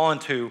often fall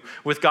into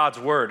with God's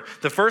word.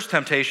 The first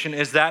temptation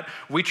is that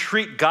we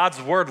treat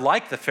God's word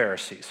like the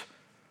Pharisees,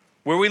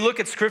 where we look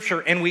at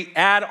scripture and we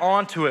add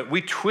on to it,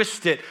 we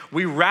twist it,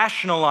 we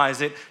rationalize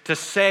it to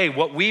say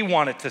what we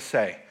want it to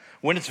say,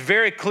 when it's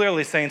very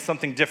clearly saying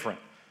something different.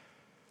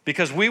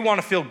 Because we want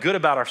to feel good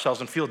about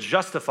ourselves and feel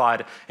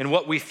justified in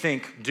what we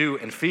think, do,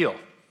 and feel.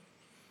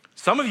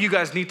 Some of you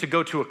guys need to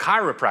go to a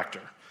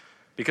chiropractor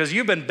because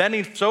you've been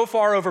bending so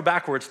far over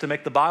backwards to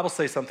make the Bible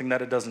say something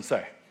that it doesn't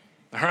say,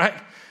 all right?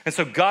 And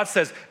so God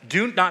says,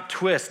 do not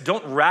twist,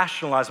 don't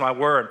rationalize my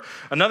word.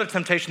 Another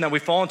temptation that we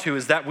fall into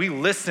is that we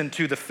listen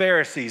to the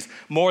Pharisees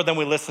more than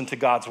we listen to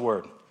God's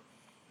word.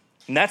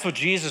 And that's what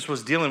Jesus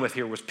was dealing with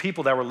here, was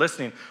people that were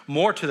listening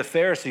more to the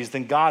Pharisees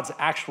than God's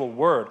actual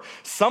word.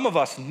 Some of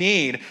us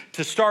need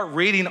to start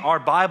reading our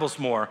Bibles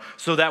more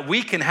so that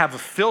we can have a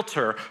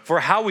filter for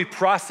how we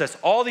process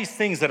all these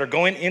things that are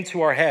going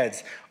into our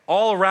heads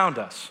all around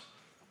us.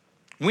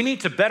 We need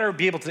to better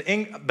be able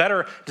to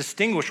better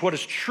distinguish what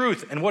is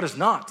truth and what is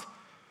not.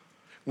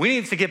 We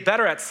need to get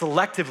better at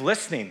selective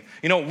listening.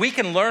 We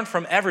can learn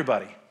from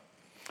everybody,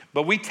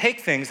 but we take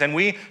things and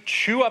we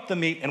chew up the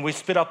meat and we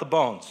spit out the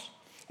bones.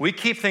 We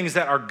keep things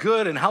that are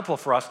good and helpful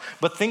for us,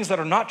 but things that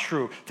are not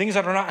true, things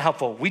that are not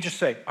helpful, we just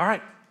say, all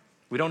right,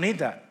 we don't need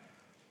that.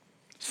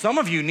 Some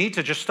of you need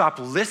to just stop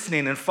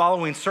listening and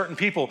following certain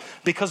people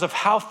because of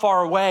how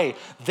far away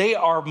they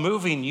are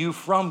moving you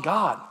from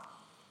God.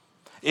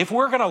 If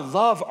we're gonna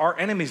love our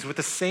enemies with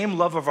the same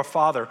love of our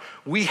Father,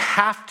 we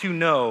have to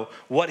know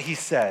what he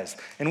says,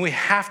 and we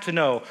have to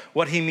know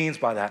what he means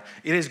by that.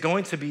 It is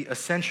going to be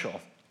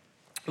essential.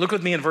 Look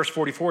with me in verse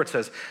 44, it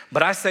says,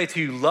 but I say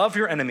to you, love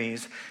your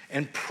enemies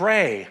and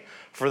pray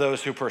for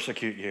those who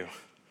persecute you.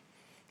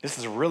 This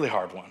is a really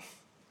hard one.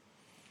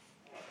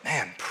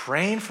 Man,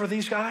 praying for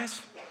these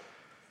guys?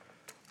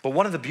 But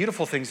one of the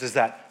beautiful things is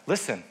that,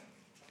 listen,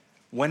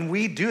 when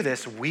we do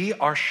this, we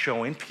are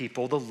showing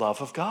people the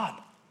love of God.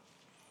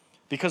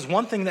 Because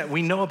one thing that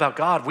we know about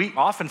God, we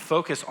often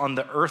focus on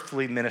the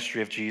earthly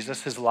ministry of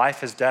Jesus, his life,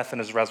 his death, and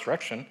his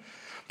resurrection.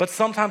 But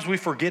sometimes we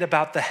forget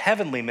about the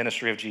heavenly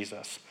ministry of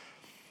Jesus.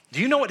 Do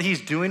you know what he's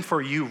doing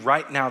for you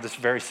right now, this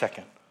very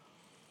second?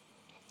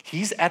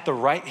 He's at the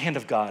right hand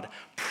of God,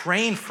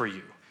 praying for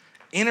you,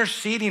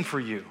 interceding for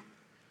you.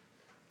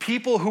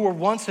 People who were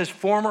once his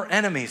former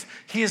enemies,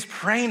 he is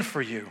praying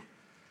for you.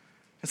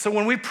 And so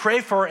when we pray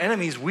for our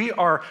enemies, we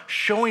are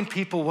showing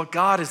people what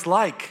God is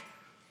like.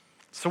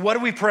 So what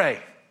do we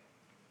pray?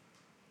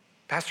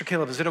 Pastor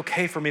Caleb, is it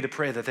okay for me to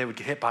pray that they would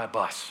get hit by a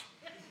bus?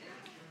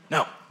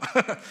 No.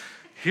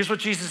 Here's what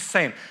Jesus is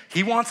saying.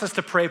 He wants us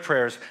to pray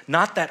prayers,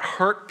 not that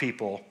hurt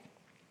people,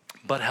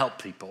 but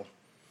help people.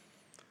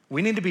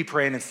 We need to be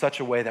praying in such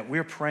a way that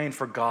we're praying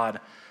for God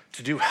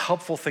to do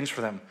helpful things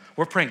for them.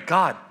 We're praying,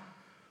 God,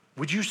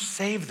 would you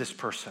save this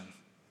person?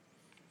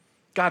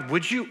 God,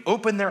 would you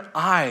open their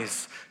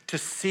eyes to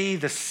see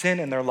the sin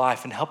in their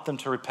life and help them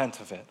to repent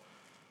of it?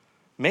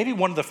 Maybe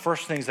one of the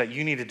first things that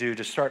you need to do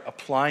to start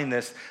applying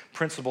this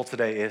principle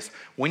today is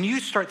when you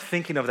start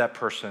thinking of that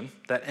person,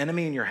 that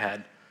enemy in your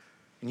head,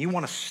 and you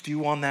want to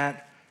stew on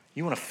that,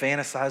 you want to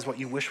fantasize what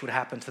you wish would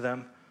happen to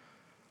them,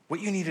 what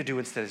you need to do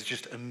instead is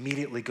just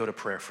immediately go to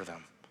prayer for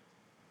them.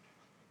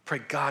 Pray,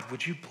 God,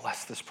 would you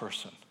bless this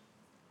person?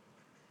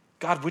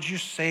 God, would you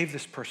save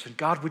this person?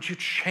 God, would you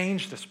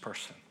change this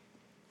person?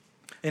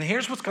 And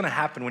here's what's going to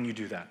happen when you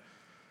do that.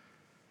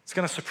 It's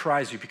going to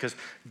surprise you because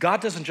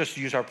God doesn't just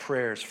use our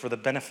prayers for the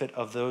benefit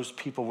of those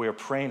people we are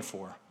praying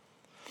for.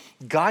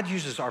 God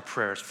uses our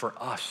prayers for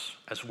us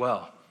as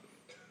well.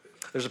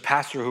 There's a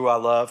pastor who I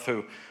love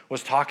who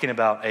was talking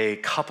about a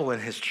couple in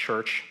his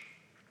church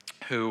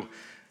who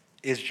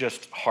is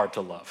just hard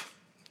to love,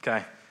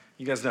 okay?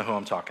 You guys know who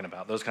I'm talking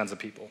about, those kinds of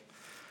people.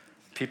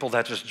 People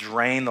that just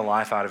drain the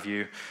life out of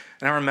you.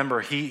 And I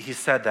remember he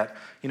said that,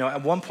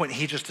 at one point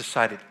he just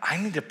decided, I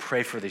need to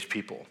pray for these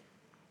people.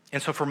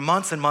 And so for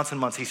months and months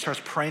and months, he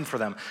starts praying for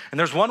them. And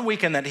there's one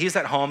weekend that he's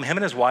at home, him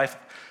and his wife,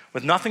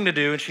 with nothing to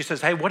do, and she says,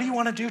 hey, what do you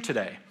want to do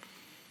today?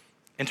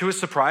 And to his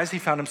surprise, he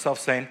found himself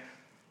saying,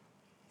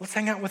 let's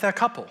hang out with that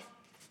couple.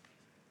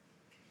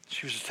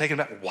 She was just taken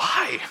aback,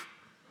 why?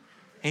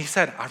 And he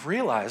said, I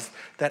realized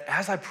that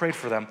as I prayed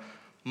for them,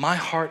 my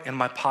heart and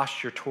my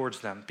posture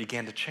towards them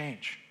began to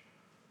change.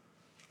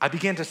 I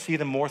began to see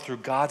them more through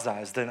God's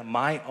eyes than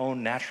my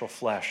own natural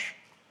flesh.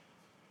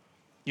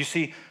 You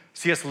see,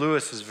 C.S.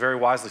 Lewis has very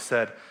wisely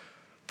said,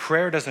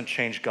 prayer doesn't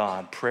change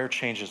God, prayer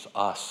changes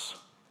us.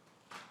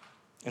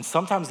 And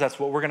sometimes that's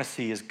what we're going to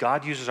see is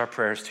God uses our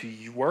prayers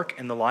to work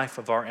in the life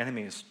of our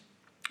enemies,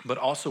 but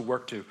also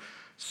work to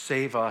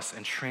save us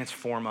and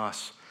transform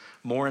us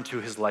more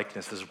into his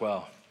likeness as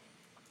well.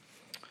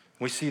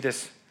 We see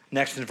this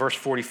next in verse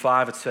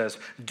 45. It says,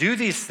 do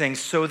these things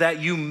so that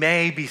you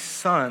may be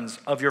sons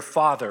of your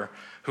Father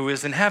who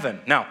is in heaven.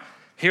 Now,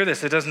 hear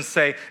this. It doesn't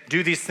say,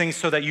 do these things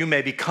so that you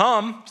may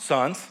become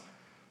sons.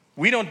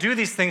 We don't do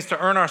these things to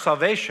earn our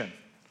salvation.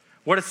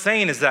 What it's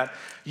saying is that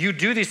you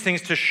do these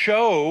things to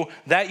show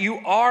that you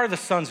are the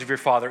sons of your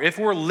Father. If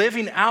we're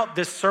living out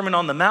this Sermon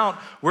on the Mount,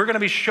 we're going to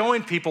be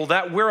showing people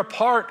that we're a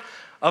part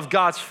of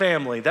God's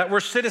family, that we're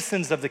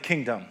citizens of the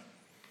kingdom.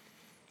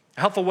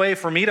 A helpful way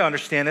for me to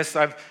understand this,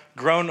 I've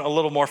grown a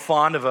little more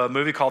fond of a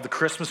movie called The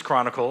Christmas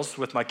Chronicles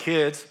with my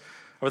kids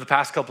over the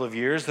past couple of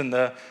years. And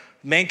the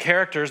main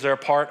characters, they're a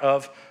part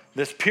of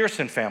this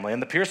Pearson family.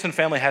 And the Pearson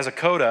family has a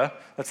coda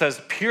that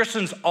says,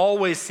 Pearsons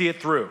always see it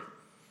through.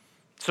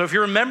 So if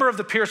you're a member of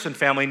the Pearson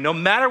family, no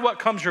matter what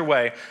comes your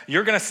way,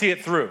 you're going to see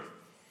it through.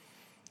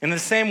 In the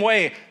same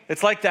way,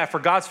 it's like that for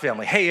God's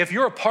family. Hey, if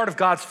you're a part of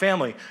God's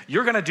family,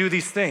 you're going to do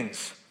these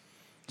things.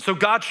 So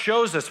God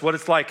shows us what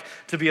it's like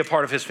to be a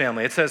part of his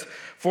family. It says,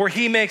 for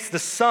he makes the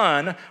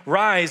sun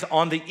rise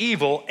on the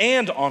evil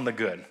and on the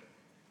good,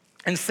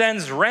 and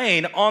sends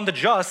rain on the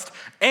just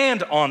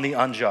and on the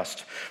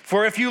unjust.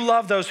 For if you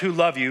love those who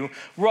love you,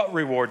 what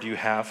reward do you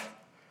have?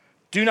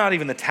 Do not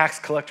even the tax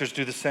collectors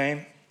do the same?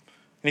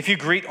 And if you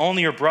greet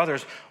only your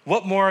brothers,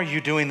 what more are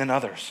you doing than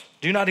others?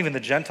 Do not even the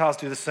Gentiles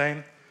do the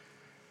same?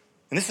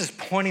 And this is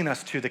pointing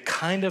us to the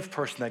kind of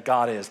person that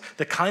God is,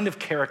 the kind of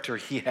character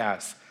he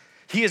has.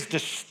 He is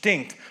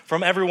distinct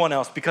from everyone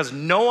else because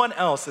no one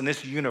else in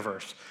this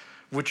universe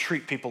would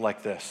treat people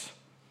like this.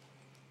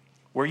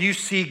 Where you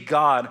see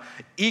God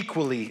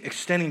equally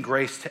extending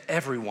grace to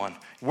everyone.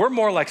 We're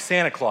more like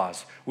Santa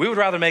Claus. We would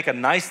rather make a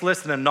nice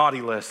list and a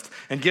naughty list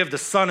and give the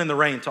sun and the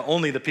rain to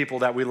only the people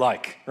that we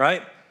like,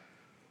 right?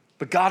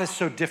 But God is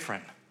so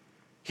different.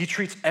 He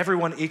treats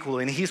everyone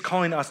equally, and he's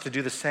calling us to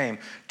do the same,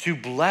 to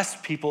bless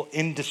people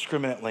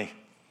indiscriminately.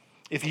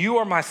 If you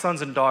are my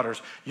sons and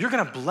daughters, you're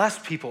going to bless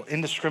people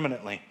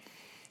indiscriminately.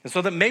 And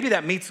so that maybe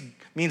that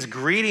means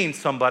greeting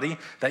somebody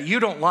that you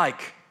don't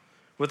like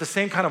with the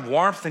same kind of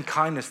warmth and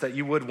kindness that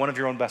you would one of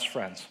your own best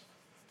friends.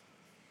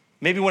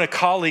 Maybe when a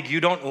colleague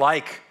you don't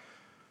like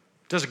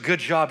does a good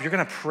job, you're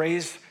going to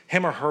praise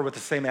him or her with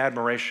the same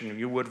admiration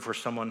you would for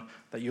someone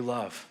that you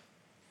love.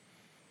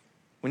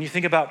 When you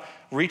think about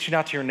reaching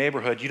out to your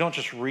neighborhood, you don't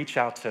just reach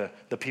out to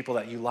the people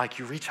that you like,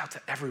 you reach out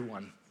to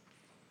everyone.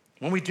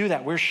 When we do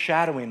that, we're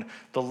shadowing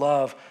the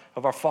love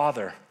of our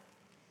Father.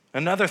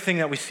 Another thing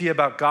that we see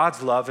about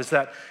God's love is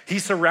that he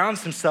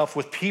surrounds himself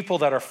with people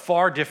that are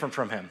far different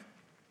from him.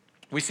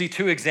 We see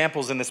two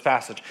examples in this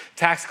passage,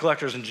 tax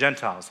collectors and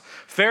Gentiles.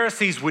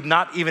 Pharisees would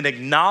not even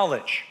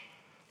acknowledge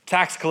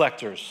tax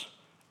collectors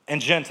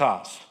and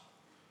Gentiles.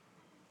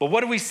 But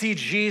what do we see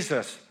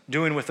Jesus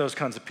doing with those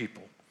kinds of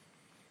people?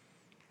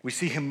 We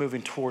see him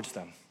moving towards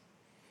them.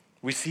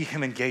 We see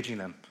him engaging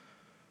them.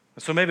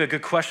 So maybe a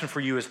good question for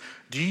you is,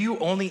 do you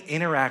only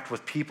interact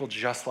with people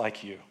just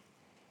like you?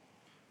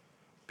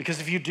 Because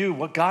if you do,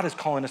 what God is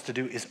calling us to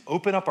do is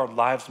open up our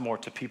lives more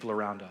to people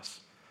around us.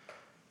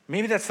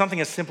 Maybe that's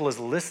something as simple as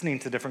listening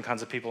to different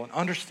kinds of people and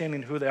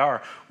understanding who they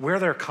are, where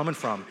they're coming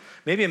from.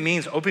 Maybe it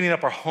means opening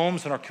up our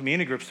homes and our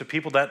community groups to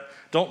people that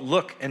don't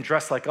look and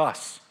dress like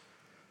us.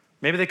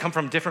 Maybe they come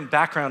from different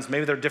backgrounds.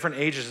 Maybe they're different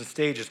ages and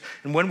stages.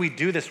 And when we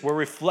do this, we're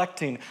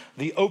reflecting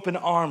the open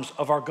arms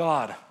of our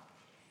God.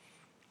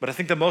 But I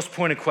think the most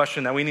pointed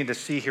question that we need to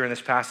see here in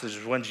this passage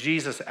is when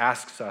Jesus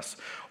asks us,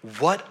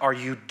 what are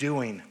you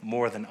doing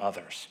more than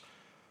others?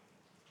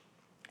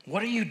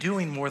 What are you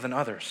doing more than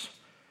others?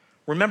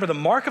 Remember, the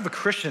mark of a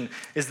Christian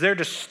is their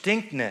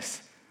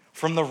distinctness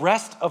from the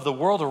rest of the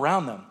world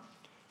around them.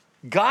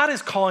 God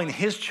is calling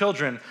his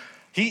children,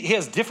 he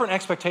has different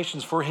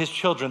expectations for his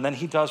children than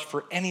he does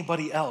for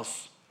anybody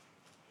else.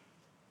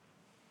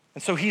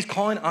 And so he's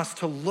calling us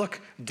to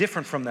look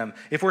different from them.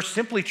 If we're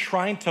simply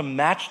trying to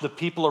match the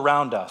people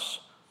around us,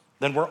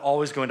 then we're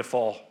always going to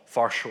fall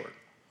far short.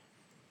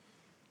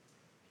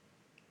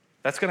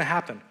 That's going to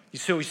happen.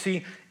 So we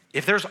see,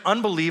 if there's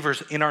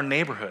unbelievers in our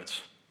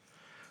neighborhoods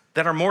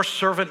that are more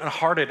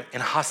servant-hearted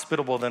and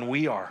hospitable than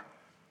we are,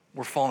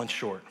 we're falling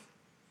short.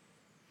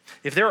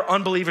 If there are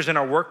unbelievers in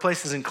our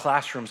workplaces and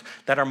classrooms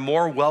that are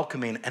more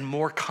welcoming and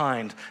more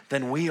kind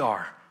than we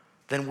are,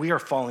 then we are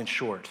falling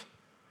short.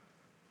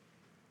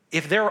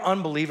 If there are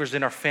unbelievers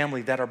in our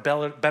family that are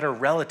better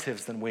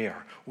relatives than we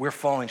are, we're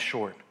falling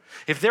short.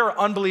 If there are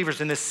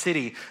unbelievers in this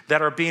city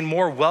that are being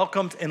more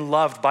welcomed and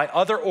loved by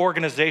other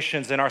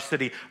organizations in our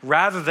city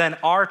rather than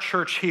our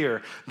church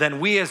here, then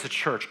we as a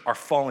church are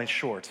falling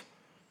short.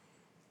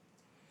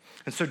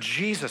 And so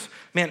Jesus,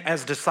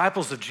 as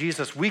disciples of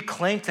Jesus, we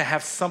claim to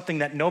have something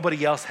that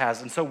nobody else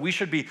has. And so we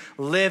should be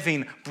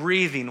living,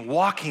 breathing,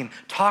 walking,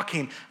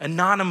 talking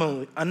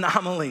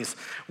anomalies.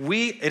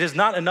 It is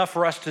not enough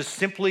for us to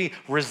simply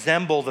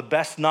resemble the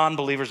best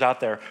non-believers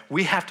out there.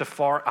 We have to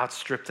far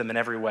outstrip them in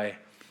every way.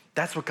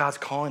 That's what God's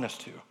calling us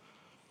to.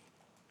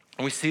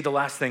 And we see the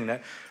last thing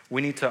that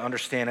we need to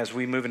understand as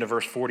we move into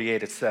verse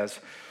 48. It says,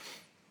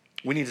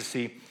 we need to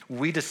see,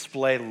 we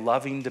display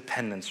loving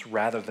dependence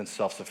rather than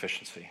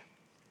self-sufficiency.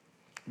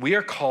 We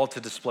are called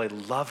to display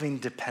loving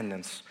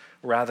dependence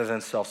rather than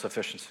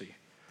self-sufficiency.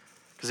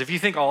 Because if you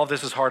think all of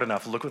this is hard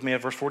enough, look with me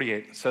at verse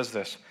 48. It says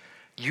this,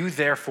 you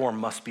therefore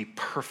must be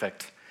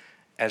perfect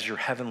as your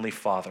heavenly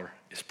Father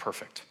is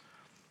perfect.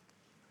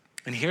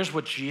 And here's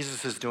what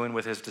Jesus is doing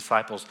with his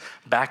disciples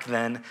back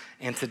then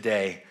and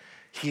today.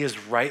 He is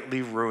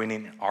rightly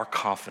ruining our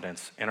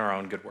confidence in our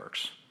own good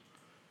works.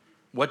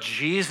 What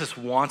Jesus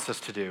wants us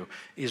to do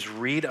is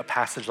read a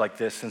passage like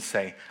this and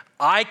say,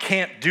 I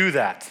can't do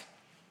that.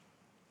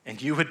 And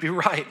you would be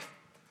right.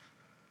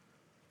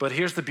 But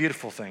here's the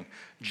beautiful thing.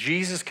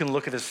 Jesus can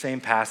look at the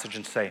same passage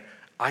and say,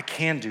 I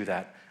can do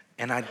that,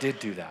 and I did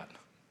do that.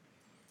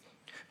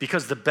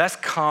 Because the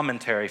best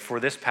commentary for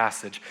this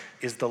passage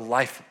is the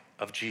life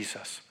of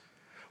Jesus.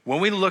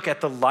 When we look at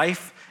the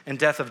life and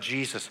death of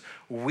Jesus,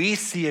 we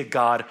see a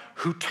God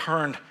who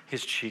turned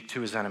his cheek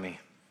to his enemy.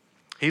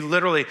 He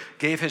literally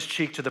gave his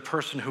cheek to the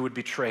person who would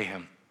betray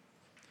him.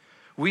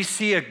 We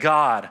see a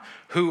God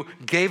who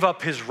gave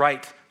up his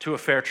right to a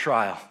fair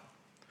trial.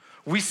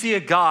 We see a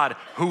God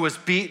who was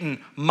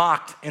beaten,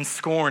 mocked, and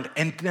scorned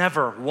and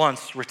never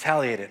once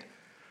retaliated.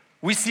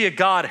 We see a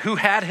God who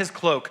had his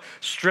cloak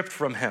stripped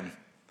from him.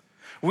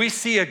 We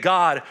see a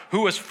God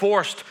who was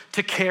forced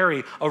to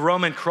carry a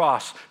Roman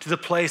cross to the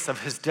place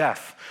of his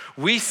death.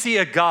 We see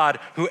a God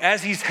who,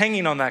 as he's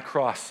hanging on that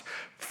cross,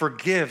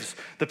 forgives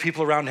the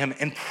people around him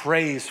and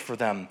prays for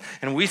them.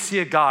 And we see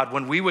a God,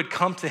 when we would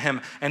come to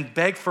him and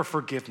beg for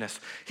forgiveness,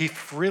 he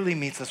freely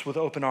meets us with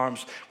open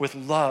arms, with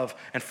love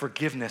and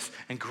forgiveness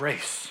and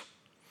grace.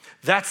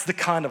 That's the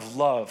kind of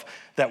love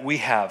that we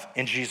have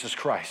in Jesus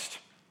Christ.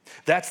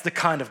 That's the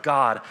kind of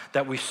God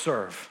that we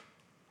serve.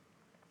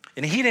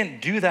 And he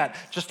didn't do that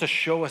just to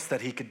show us that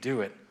he could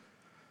do it.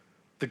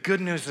 The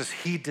good news is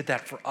he did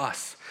that for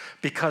us,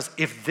 because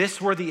if this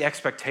were the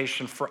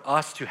expectation for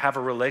us to have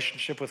a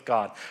relationship with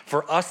God,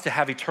 for us to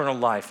have eternal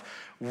life,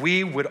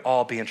 we would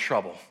all be in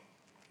trouble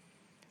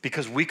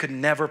because we could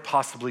never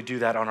possibly do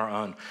that on our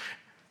own.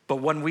 But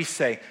when we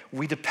say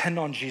we depend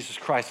on Jesus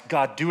Christ,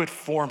 God, do it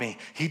for me,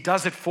 he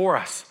does it for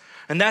us.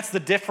 And that's the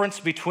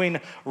difference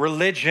between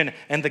religion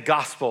and the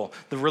gospel.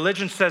 The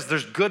religion says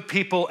there's good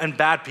people and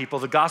bad people.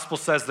 The gospel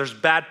says there's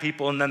bad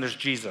people and then there's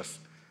Jesus.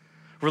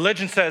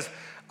 Religion says,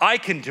 I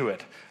can do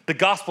it. The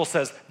gospel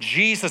says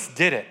Jesus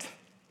did it.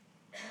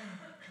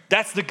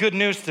 That's the good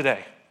news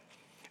today.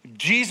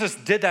 Jesus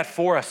did that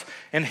for us.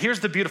 And here's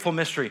the beautiful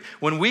mystery.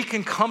 When we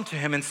can come to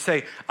him and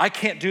say, I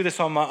can't do this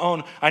on my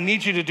own. I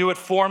need you to do it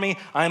for me.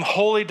 I am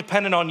wholly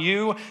dependent on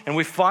you. And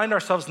we find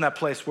ourselves in that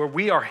place where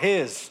we are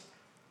his.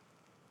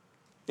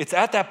 It's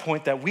at that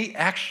point that we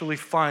actually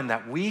find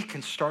that we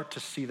can start to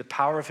see the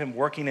power of him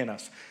working in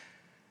us.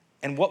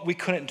 And what we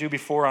couldn't do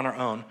before on our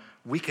own,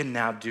 we can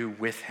now do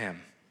with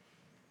him.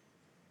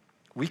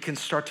 We can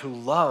start to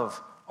love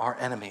our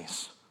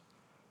enemies.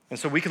 And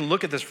so we can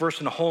look at this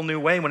verse in a whole new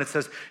way when it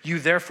says, you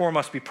therefore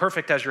must be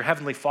perfect as your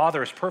heavenly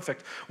Father is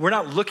perfect. We're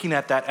not looking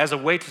at that as a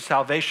way to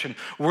salvation.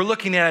 We're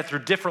looking at it through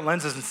different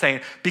lenses and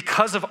saying,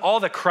 because of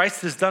all that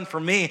Christ has done for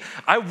me,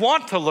 I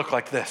want to look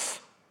like this.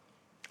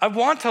 I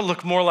want to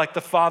look more like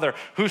the Father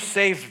who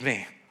saved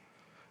me,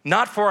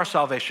 not for our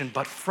salvation,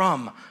 but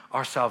from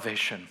our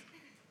salvation.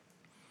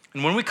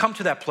 And when we come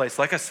to that place,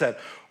 like I said,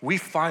 we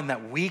find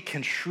that we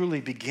can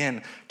truly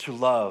begin to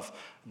love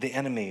the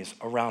enemies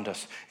around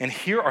us. And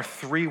here are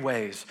 3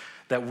 ways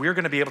that we're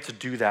gonna be able to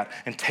do that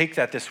and take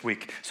that this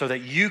week so that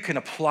you can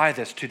apply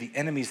this to the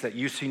enemies that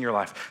you see in your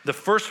life. The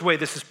first way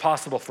this is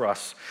possible for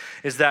us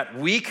is that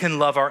we can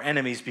love our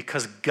enemies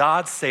because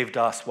God saved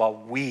us while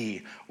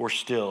we were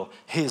still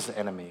his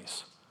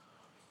enemies.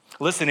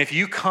 Listen, if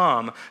you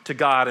come to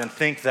God and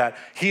think that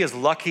he is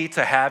lucky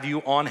to have you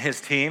on his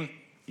team,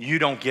 you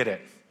don't get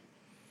it.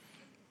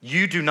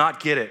 You do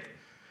not get it.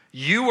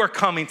 You are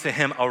coming to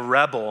him a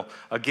rebel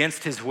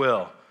against his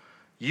will.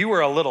 You were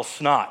a little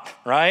snot,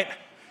 right?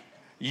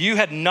 You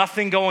had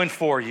nothing going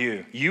for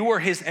you. You were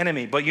his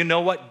enemy, but you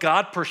know what?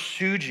 God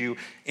pursued you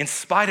in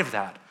spite of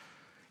that.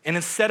 And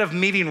instead of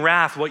meeting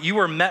wrath, what you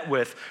were met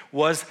with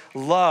was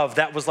love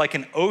that was like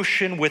an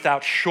ocean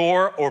without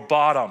shore or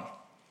bottom.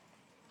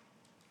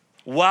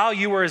 While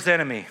you were his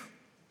enemy.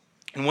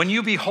 And when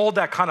you behold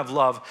that kind of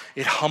love,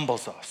 it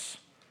humbles us.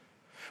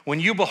 When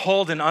you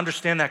behold and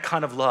understand that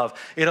kind of love,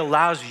 it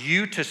allows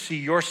you to see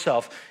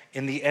yourself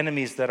in the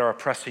enemies that are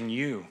oppressing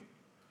you.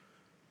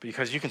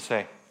 Because you can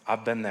say,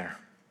 I've been there.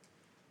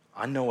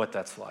 I know what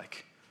that's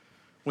like.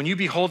 When you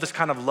behold this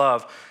kind of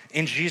love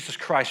in Jesus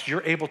Christ,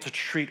 you're able to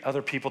treat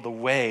other people the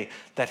way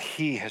that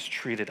he has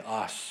treated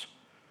us.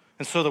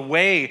 And so the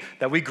way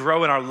that we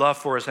grow in our love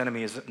for his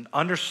enemy is an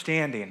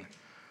understanding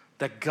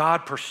that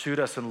God pursued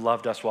us and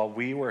loved us while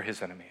we were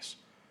his enemies.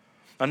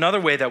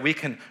 Another way that we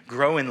can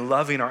grow in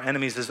loving our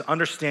enemies is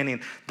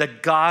understanding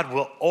that God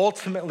will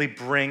ultimately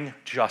bring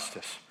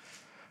justice.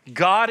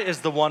 God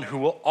is the one who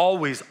will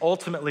always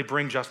ultimately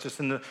bring justice.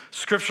 In the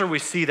scripture, we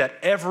see that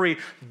every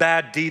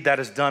bad deed that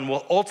is done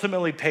will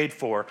ultimately be paid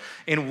for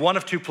in one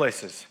of 2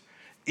 places,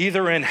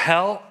 either in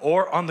hell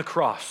or on the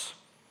cross.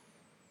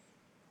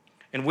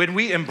 And when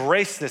we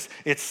embrace this,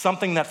 it's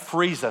something that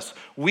frees us.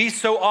 We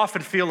so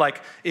often feel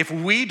like if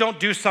we don't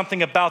do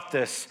something about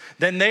this,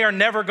 then they are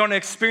never going to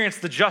experience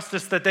the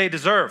justice that they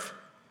deserve.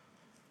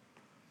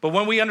 But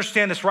when we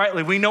understand this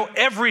rightly, we know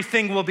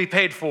everything will be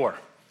paid for.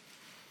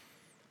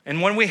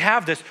 And when we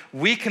have this,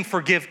 we can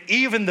forgive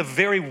even the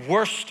very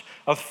worst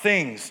of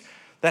things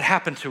that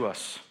happen to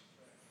us.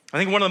 I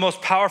think one of the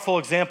most powerful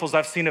examples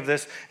I've seen of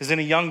this is in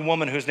a young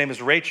woman whose name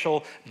is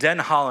Rachel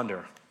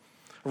Denhollander.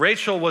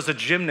 Rachel was a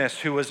gymnast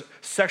who was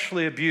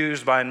sexually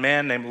abused by a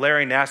man named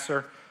Larry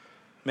Nassar.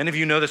 Many of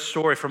you know this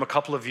story from a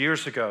couple of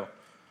years ago.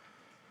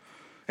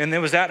 And it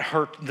was at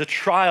the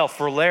trial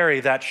for Larry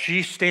that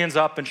she stands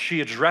up and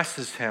she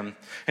addresses him.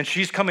 And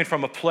she's coming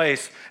from a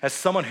place as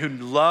someone who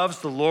loves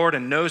the Lord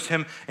and knows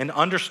him and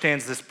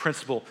understands this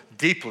principle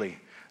deeply,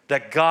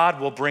 that God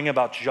will bring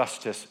about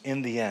justice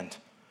in the end.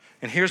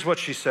 And here's what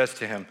she says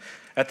to him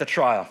at the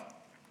trial.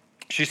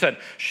 She said,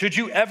 should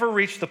you ever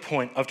reach the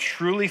point of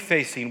truly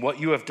facing what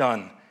you have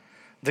done,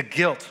 the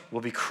guilt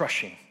will be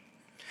crushing.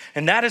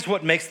 And that is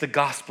what makes the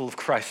gospel of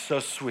Christ so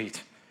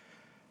sweet,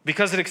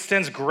 because it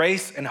extends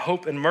grace and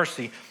hope and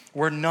mercy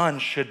where none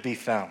should be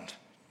found.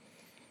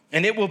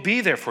 And it will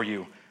be there for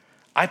you.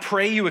 I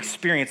pray you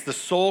experience the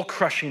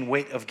soul-crushing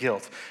weight of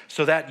guilt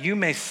so that you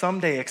may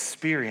someday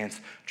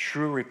experience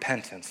true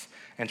repentance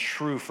and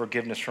true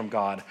forgiveness from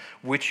God,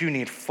 which you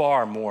need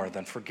far more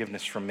than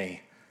forgiveness from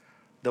me,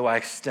 though I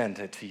extend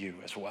it to you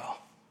as well.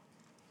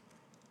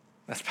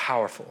 That's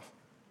powerful.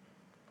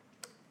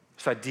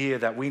 This idea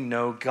that we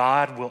know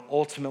God will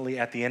ultimately,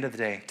 at the end of the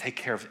day, take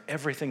care of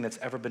everything that's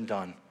ever been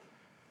done.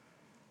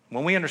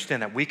 When we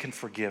understand that, we can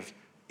forgive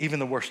even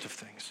the worst of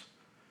things.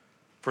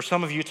 For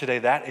some of you today,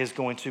 that is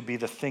going to be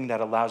the thing that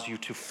allows you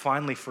to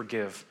finally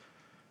forgive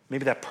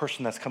maybe that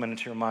person that's coming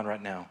into your mind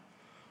right now.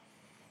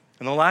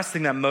 And the last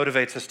thing that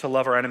motivates us to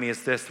love our enemy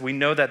is this. We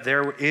know that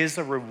there is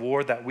a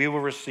reward that we will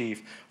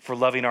receive for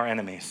loving our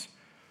enemies.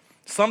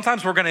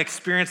 Sometimes we're going to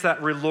experience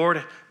that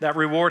reward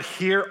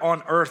here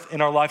on earth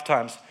in our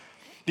lifetimes.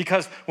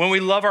 Because when we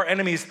love our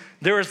enemies,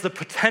 there is the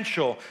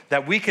potential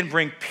that we can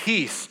bring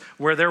peace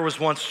where there was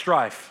once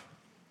strife.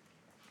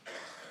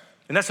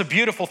 And that's a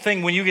beautiful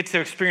thing when you get to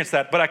experience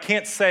that. But I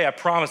can't say, I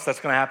promise that's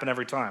going to happen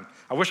every time.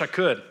 I wish I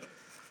could.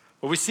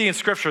 But we see in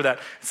scripture that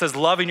it says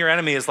loving your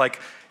enemy is like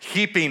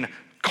heaping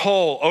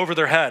coal over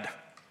their head.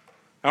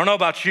 I don't know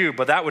about you,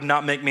 but that would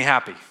not make me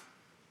happy.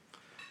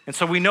 And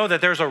so we know that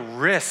there's a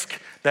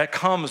risk that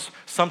comes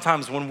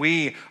sometimes when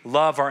we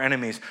love our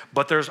enemies,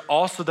 but there's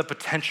also the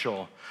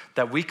potential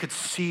that we could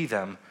see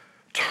them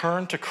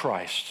turn to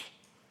Christ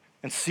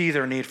and see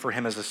their need for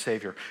him as a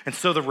savior. And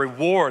so the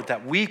reward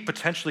that we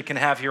potentially can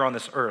have here on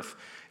this earth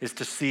is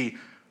to see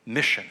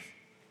mission,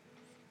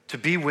 to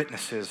be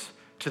witnesses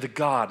to the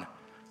God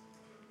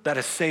that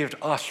has saved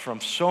us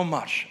from so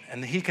much,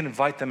 and he can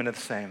invite them into the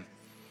same.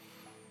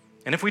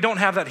 And if we don't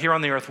have that here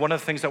on the earth, one of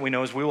the things that we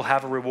know is we will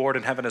have a reward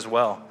in heaven as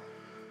well.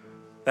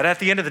 That at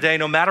the end of the day,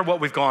 no matter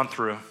what we've gone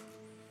through,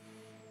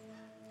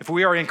 if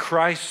we are in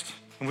Christ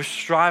and we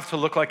strive to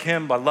look like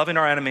him by loving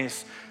our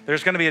enemies,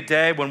 there's going to be a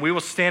day when we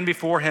will stand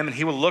before him and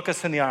he will look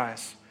us in the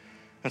eyes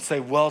and say,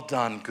 well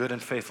done, good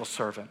and faithful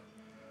servant.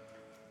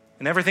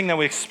 And everything that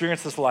we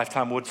experience this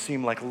lifetime would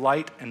seem like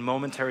light and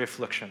momentary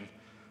affliction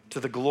to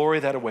the glory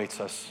that awaits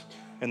us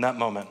in that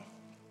moment.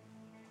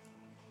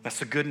 That's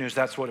the good news.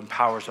 That's what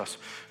empowers us.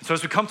 And so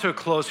as we come to a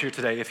close here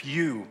today, if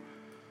you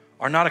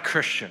are not a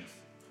Christian,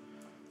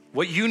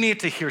 what you need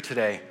to hear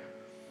today,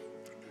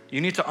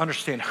 you need to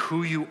understand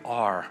who you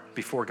are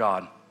before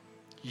God.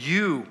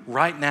 You,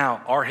 right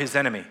now, are his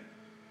enemy.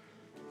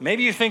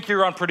 Maybe you think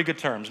you're on pretty good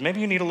terms. Maybe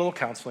you need a little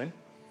counseling,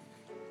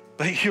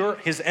 but you're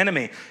his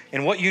enemy.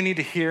 And what you need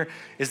to hear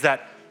is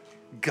that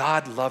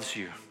God loves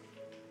you.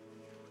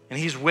 And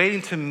he's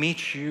waiting to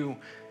meet you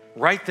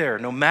right there,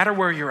 no matter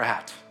where you're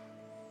at.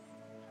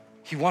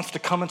 He wants to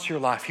come into your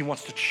life. He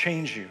wants to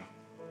change you.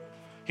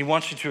 He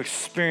wants you to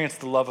experience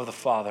the love of the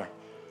Father.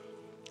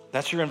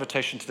 That's your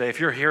invitation today. If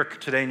you're here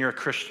today and you're a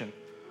Christian,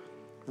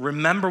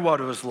 remember what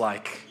it was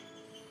like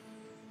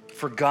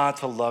for God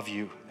to love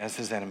you as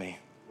his enemy.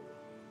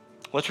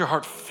 Let your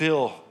heart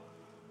fill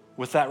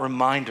with that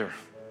reminder.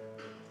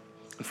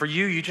 And for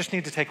you, you just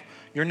need to take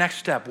your next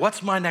step.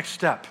 What's my next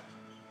step?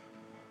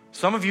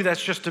 Some of you,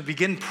 that's just to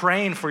begin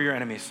praying for your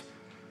enemies.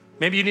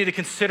 Maybe you need to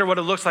consider what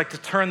it looks like to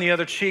turn the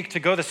other cheek, to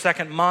go the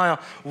second mile.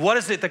 What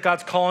is it that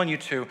God's calling you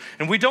to?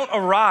 And we don't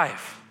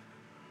arrive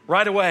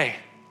right away,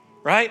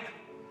 right?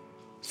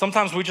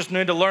 Sometimes we just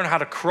need to learn how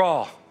to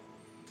crawl.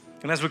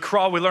 And as we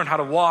crawl, we learn how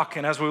to walk.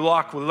 And as we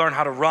walk, we learn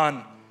how to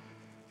run.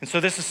 And so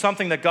this is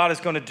something that God is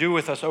going to do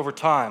with us over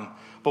time.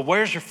 But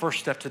where's your first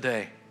step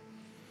today?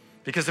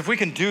 Because if we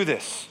can do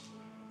this,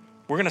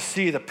 we're going to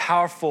see the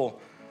powerful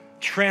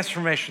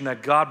transformation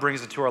that God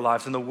brings into our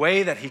lives and the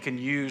way that he can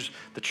use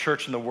the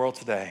church in the world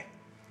today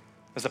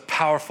as a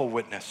powerful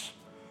witness.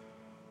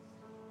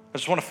 I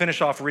just want to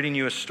finish off reading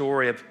you a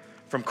story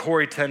from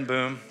Corrie ten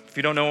Boom. If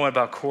you don't know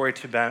about Corrie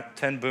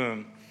ten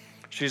Boom,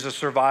 she's a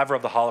survivor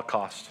of the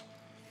Holocaust.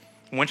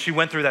 And when she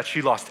went through that,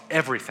 she lost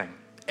everything,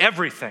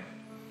 everything.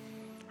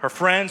 Her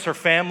friends, her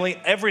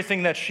family,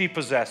 everything that she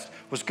possessed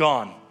was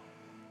gone.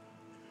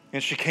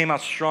 And she came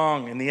out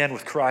strong in the end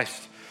with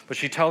Christ. But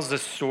she tells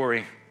this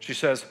story. She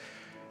says,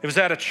 "It was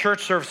at a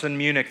church service in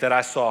Munich that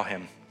I saw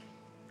him,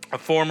 a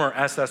former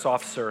SS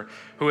officer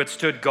who had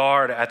stood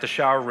guard at the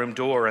shower room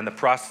door in the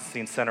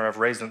processing center of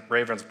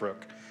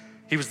Ravensbrück.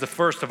 He was the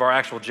first of our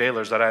actual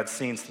jailers that I had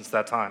seen since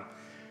that time.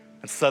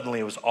 And suddenly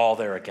it was all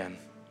there again.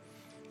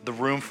 The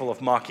room full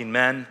of mocking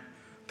men,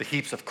 the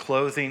heaps of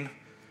clothing,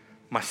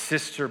 my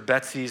sister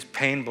Betsy's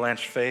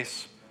pain-blanched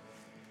face.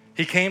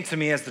 He came to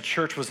me as the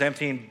church was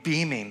emptying,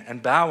 beaming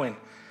and bowing.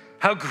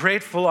 'How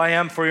grateful I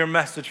am for your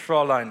message,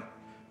 Fräulein,'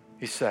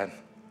 he said.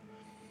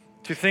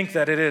 'To think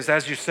that it is,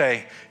 as you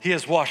say, he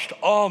has washed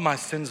all my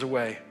sins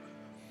away.'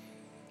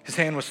 His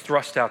hand was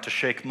thrust out to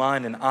shake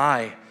mine, and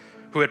I,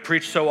 who had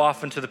preached so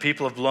often to the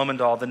people of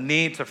Bloemendaal the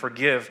need to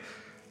forgive,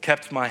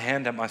 kept my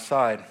hand at my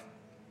side.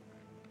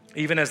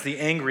 Even as the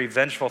angry,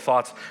 vengeful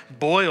thoughts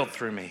boiled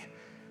through me,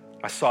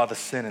 I saw the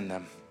sin in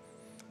them.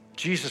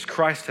 Jesus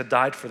Christ had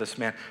died for this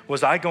man.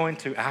 Was I going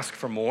to ask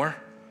for more?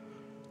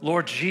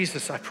 Lord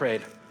Jesus, I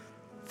prayed,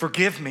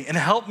 forgive me and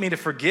help me to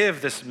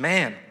forgive this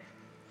man.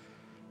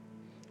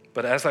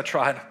 But as I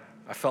tried,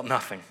 I felt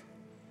nothing.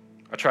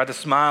 I tried to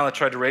smile, I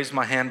tried to raise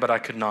my hand, but I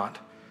could not.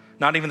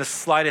 Not even the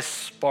slightest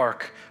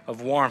spark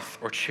of warmth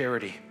or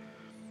charity.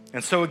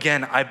 And so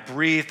again, I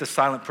breathed a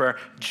silent prayer.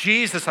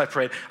 Jesus, I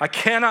prayed, I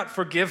cannot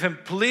forgive him.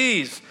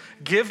 Please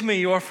give me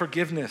your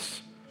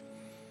forgiveness.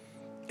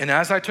 And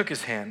as I took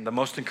his hand, the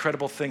most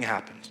incredible thing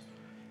happened.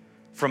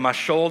 From my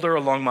shoulder,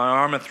 along my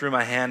arm, and through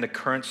my hand, a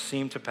current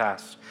seemed to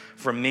pass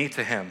from me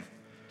to him,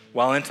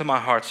 while into my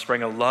heart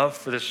sprang a love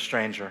for this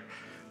stranger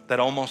that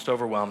almost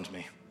overwhelmed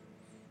me.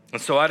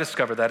 And so I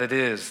discovered that it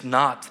is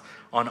not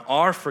on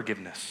our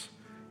forgiveness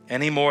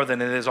any more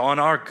than it is on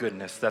our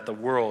goodness that the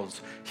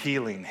world's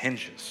healing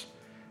hinges,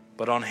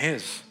 but on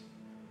his.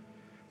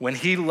 When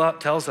he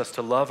tells us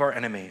to love our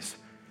enemies,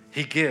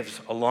 he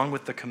gives, along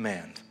with the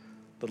command,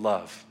 the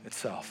love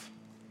itself.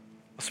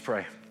 Let's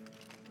pray.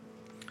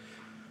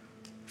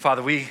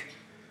 Father, we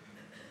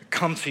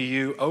come to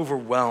you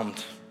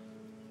overwhelmed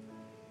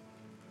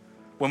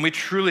when we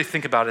truly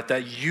think about it,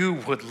 that you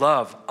would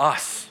love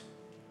us.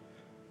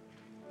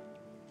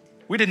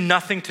 We did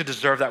nothing to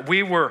deserve that.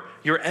 We were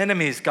your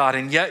enemies, God,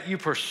 and yet you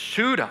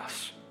pursued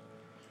us.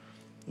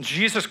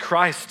 Jesus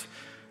Christ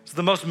is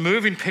the most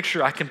moving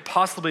picture I can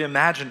possibly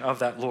imagine of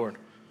that, Lord.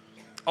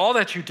 All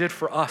that you did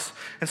for us.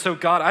 And so,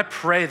 God, I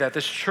pray that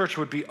this church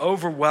would be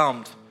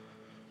overwhelmed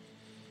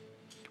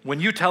when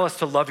you tell us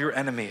to love your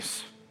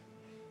enemies,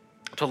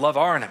 to love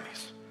our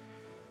enemies,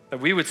 that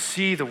we would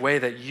see the way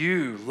that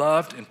you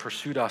loved and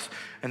pursued us,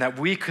 and that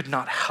we could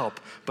not help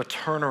but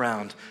turn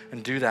around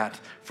and do that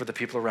for the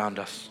people around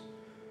us.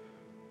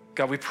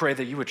 God, we pray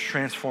that you would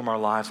transform our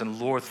lives, and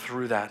Lord,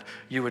 through that,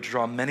 you would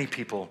draw many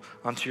people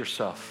unto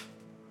yourself.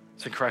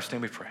 It's in Christ's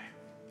name we pray.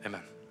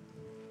 Amen.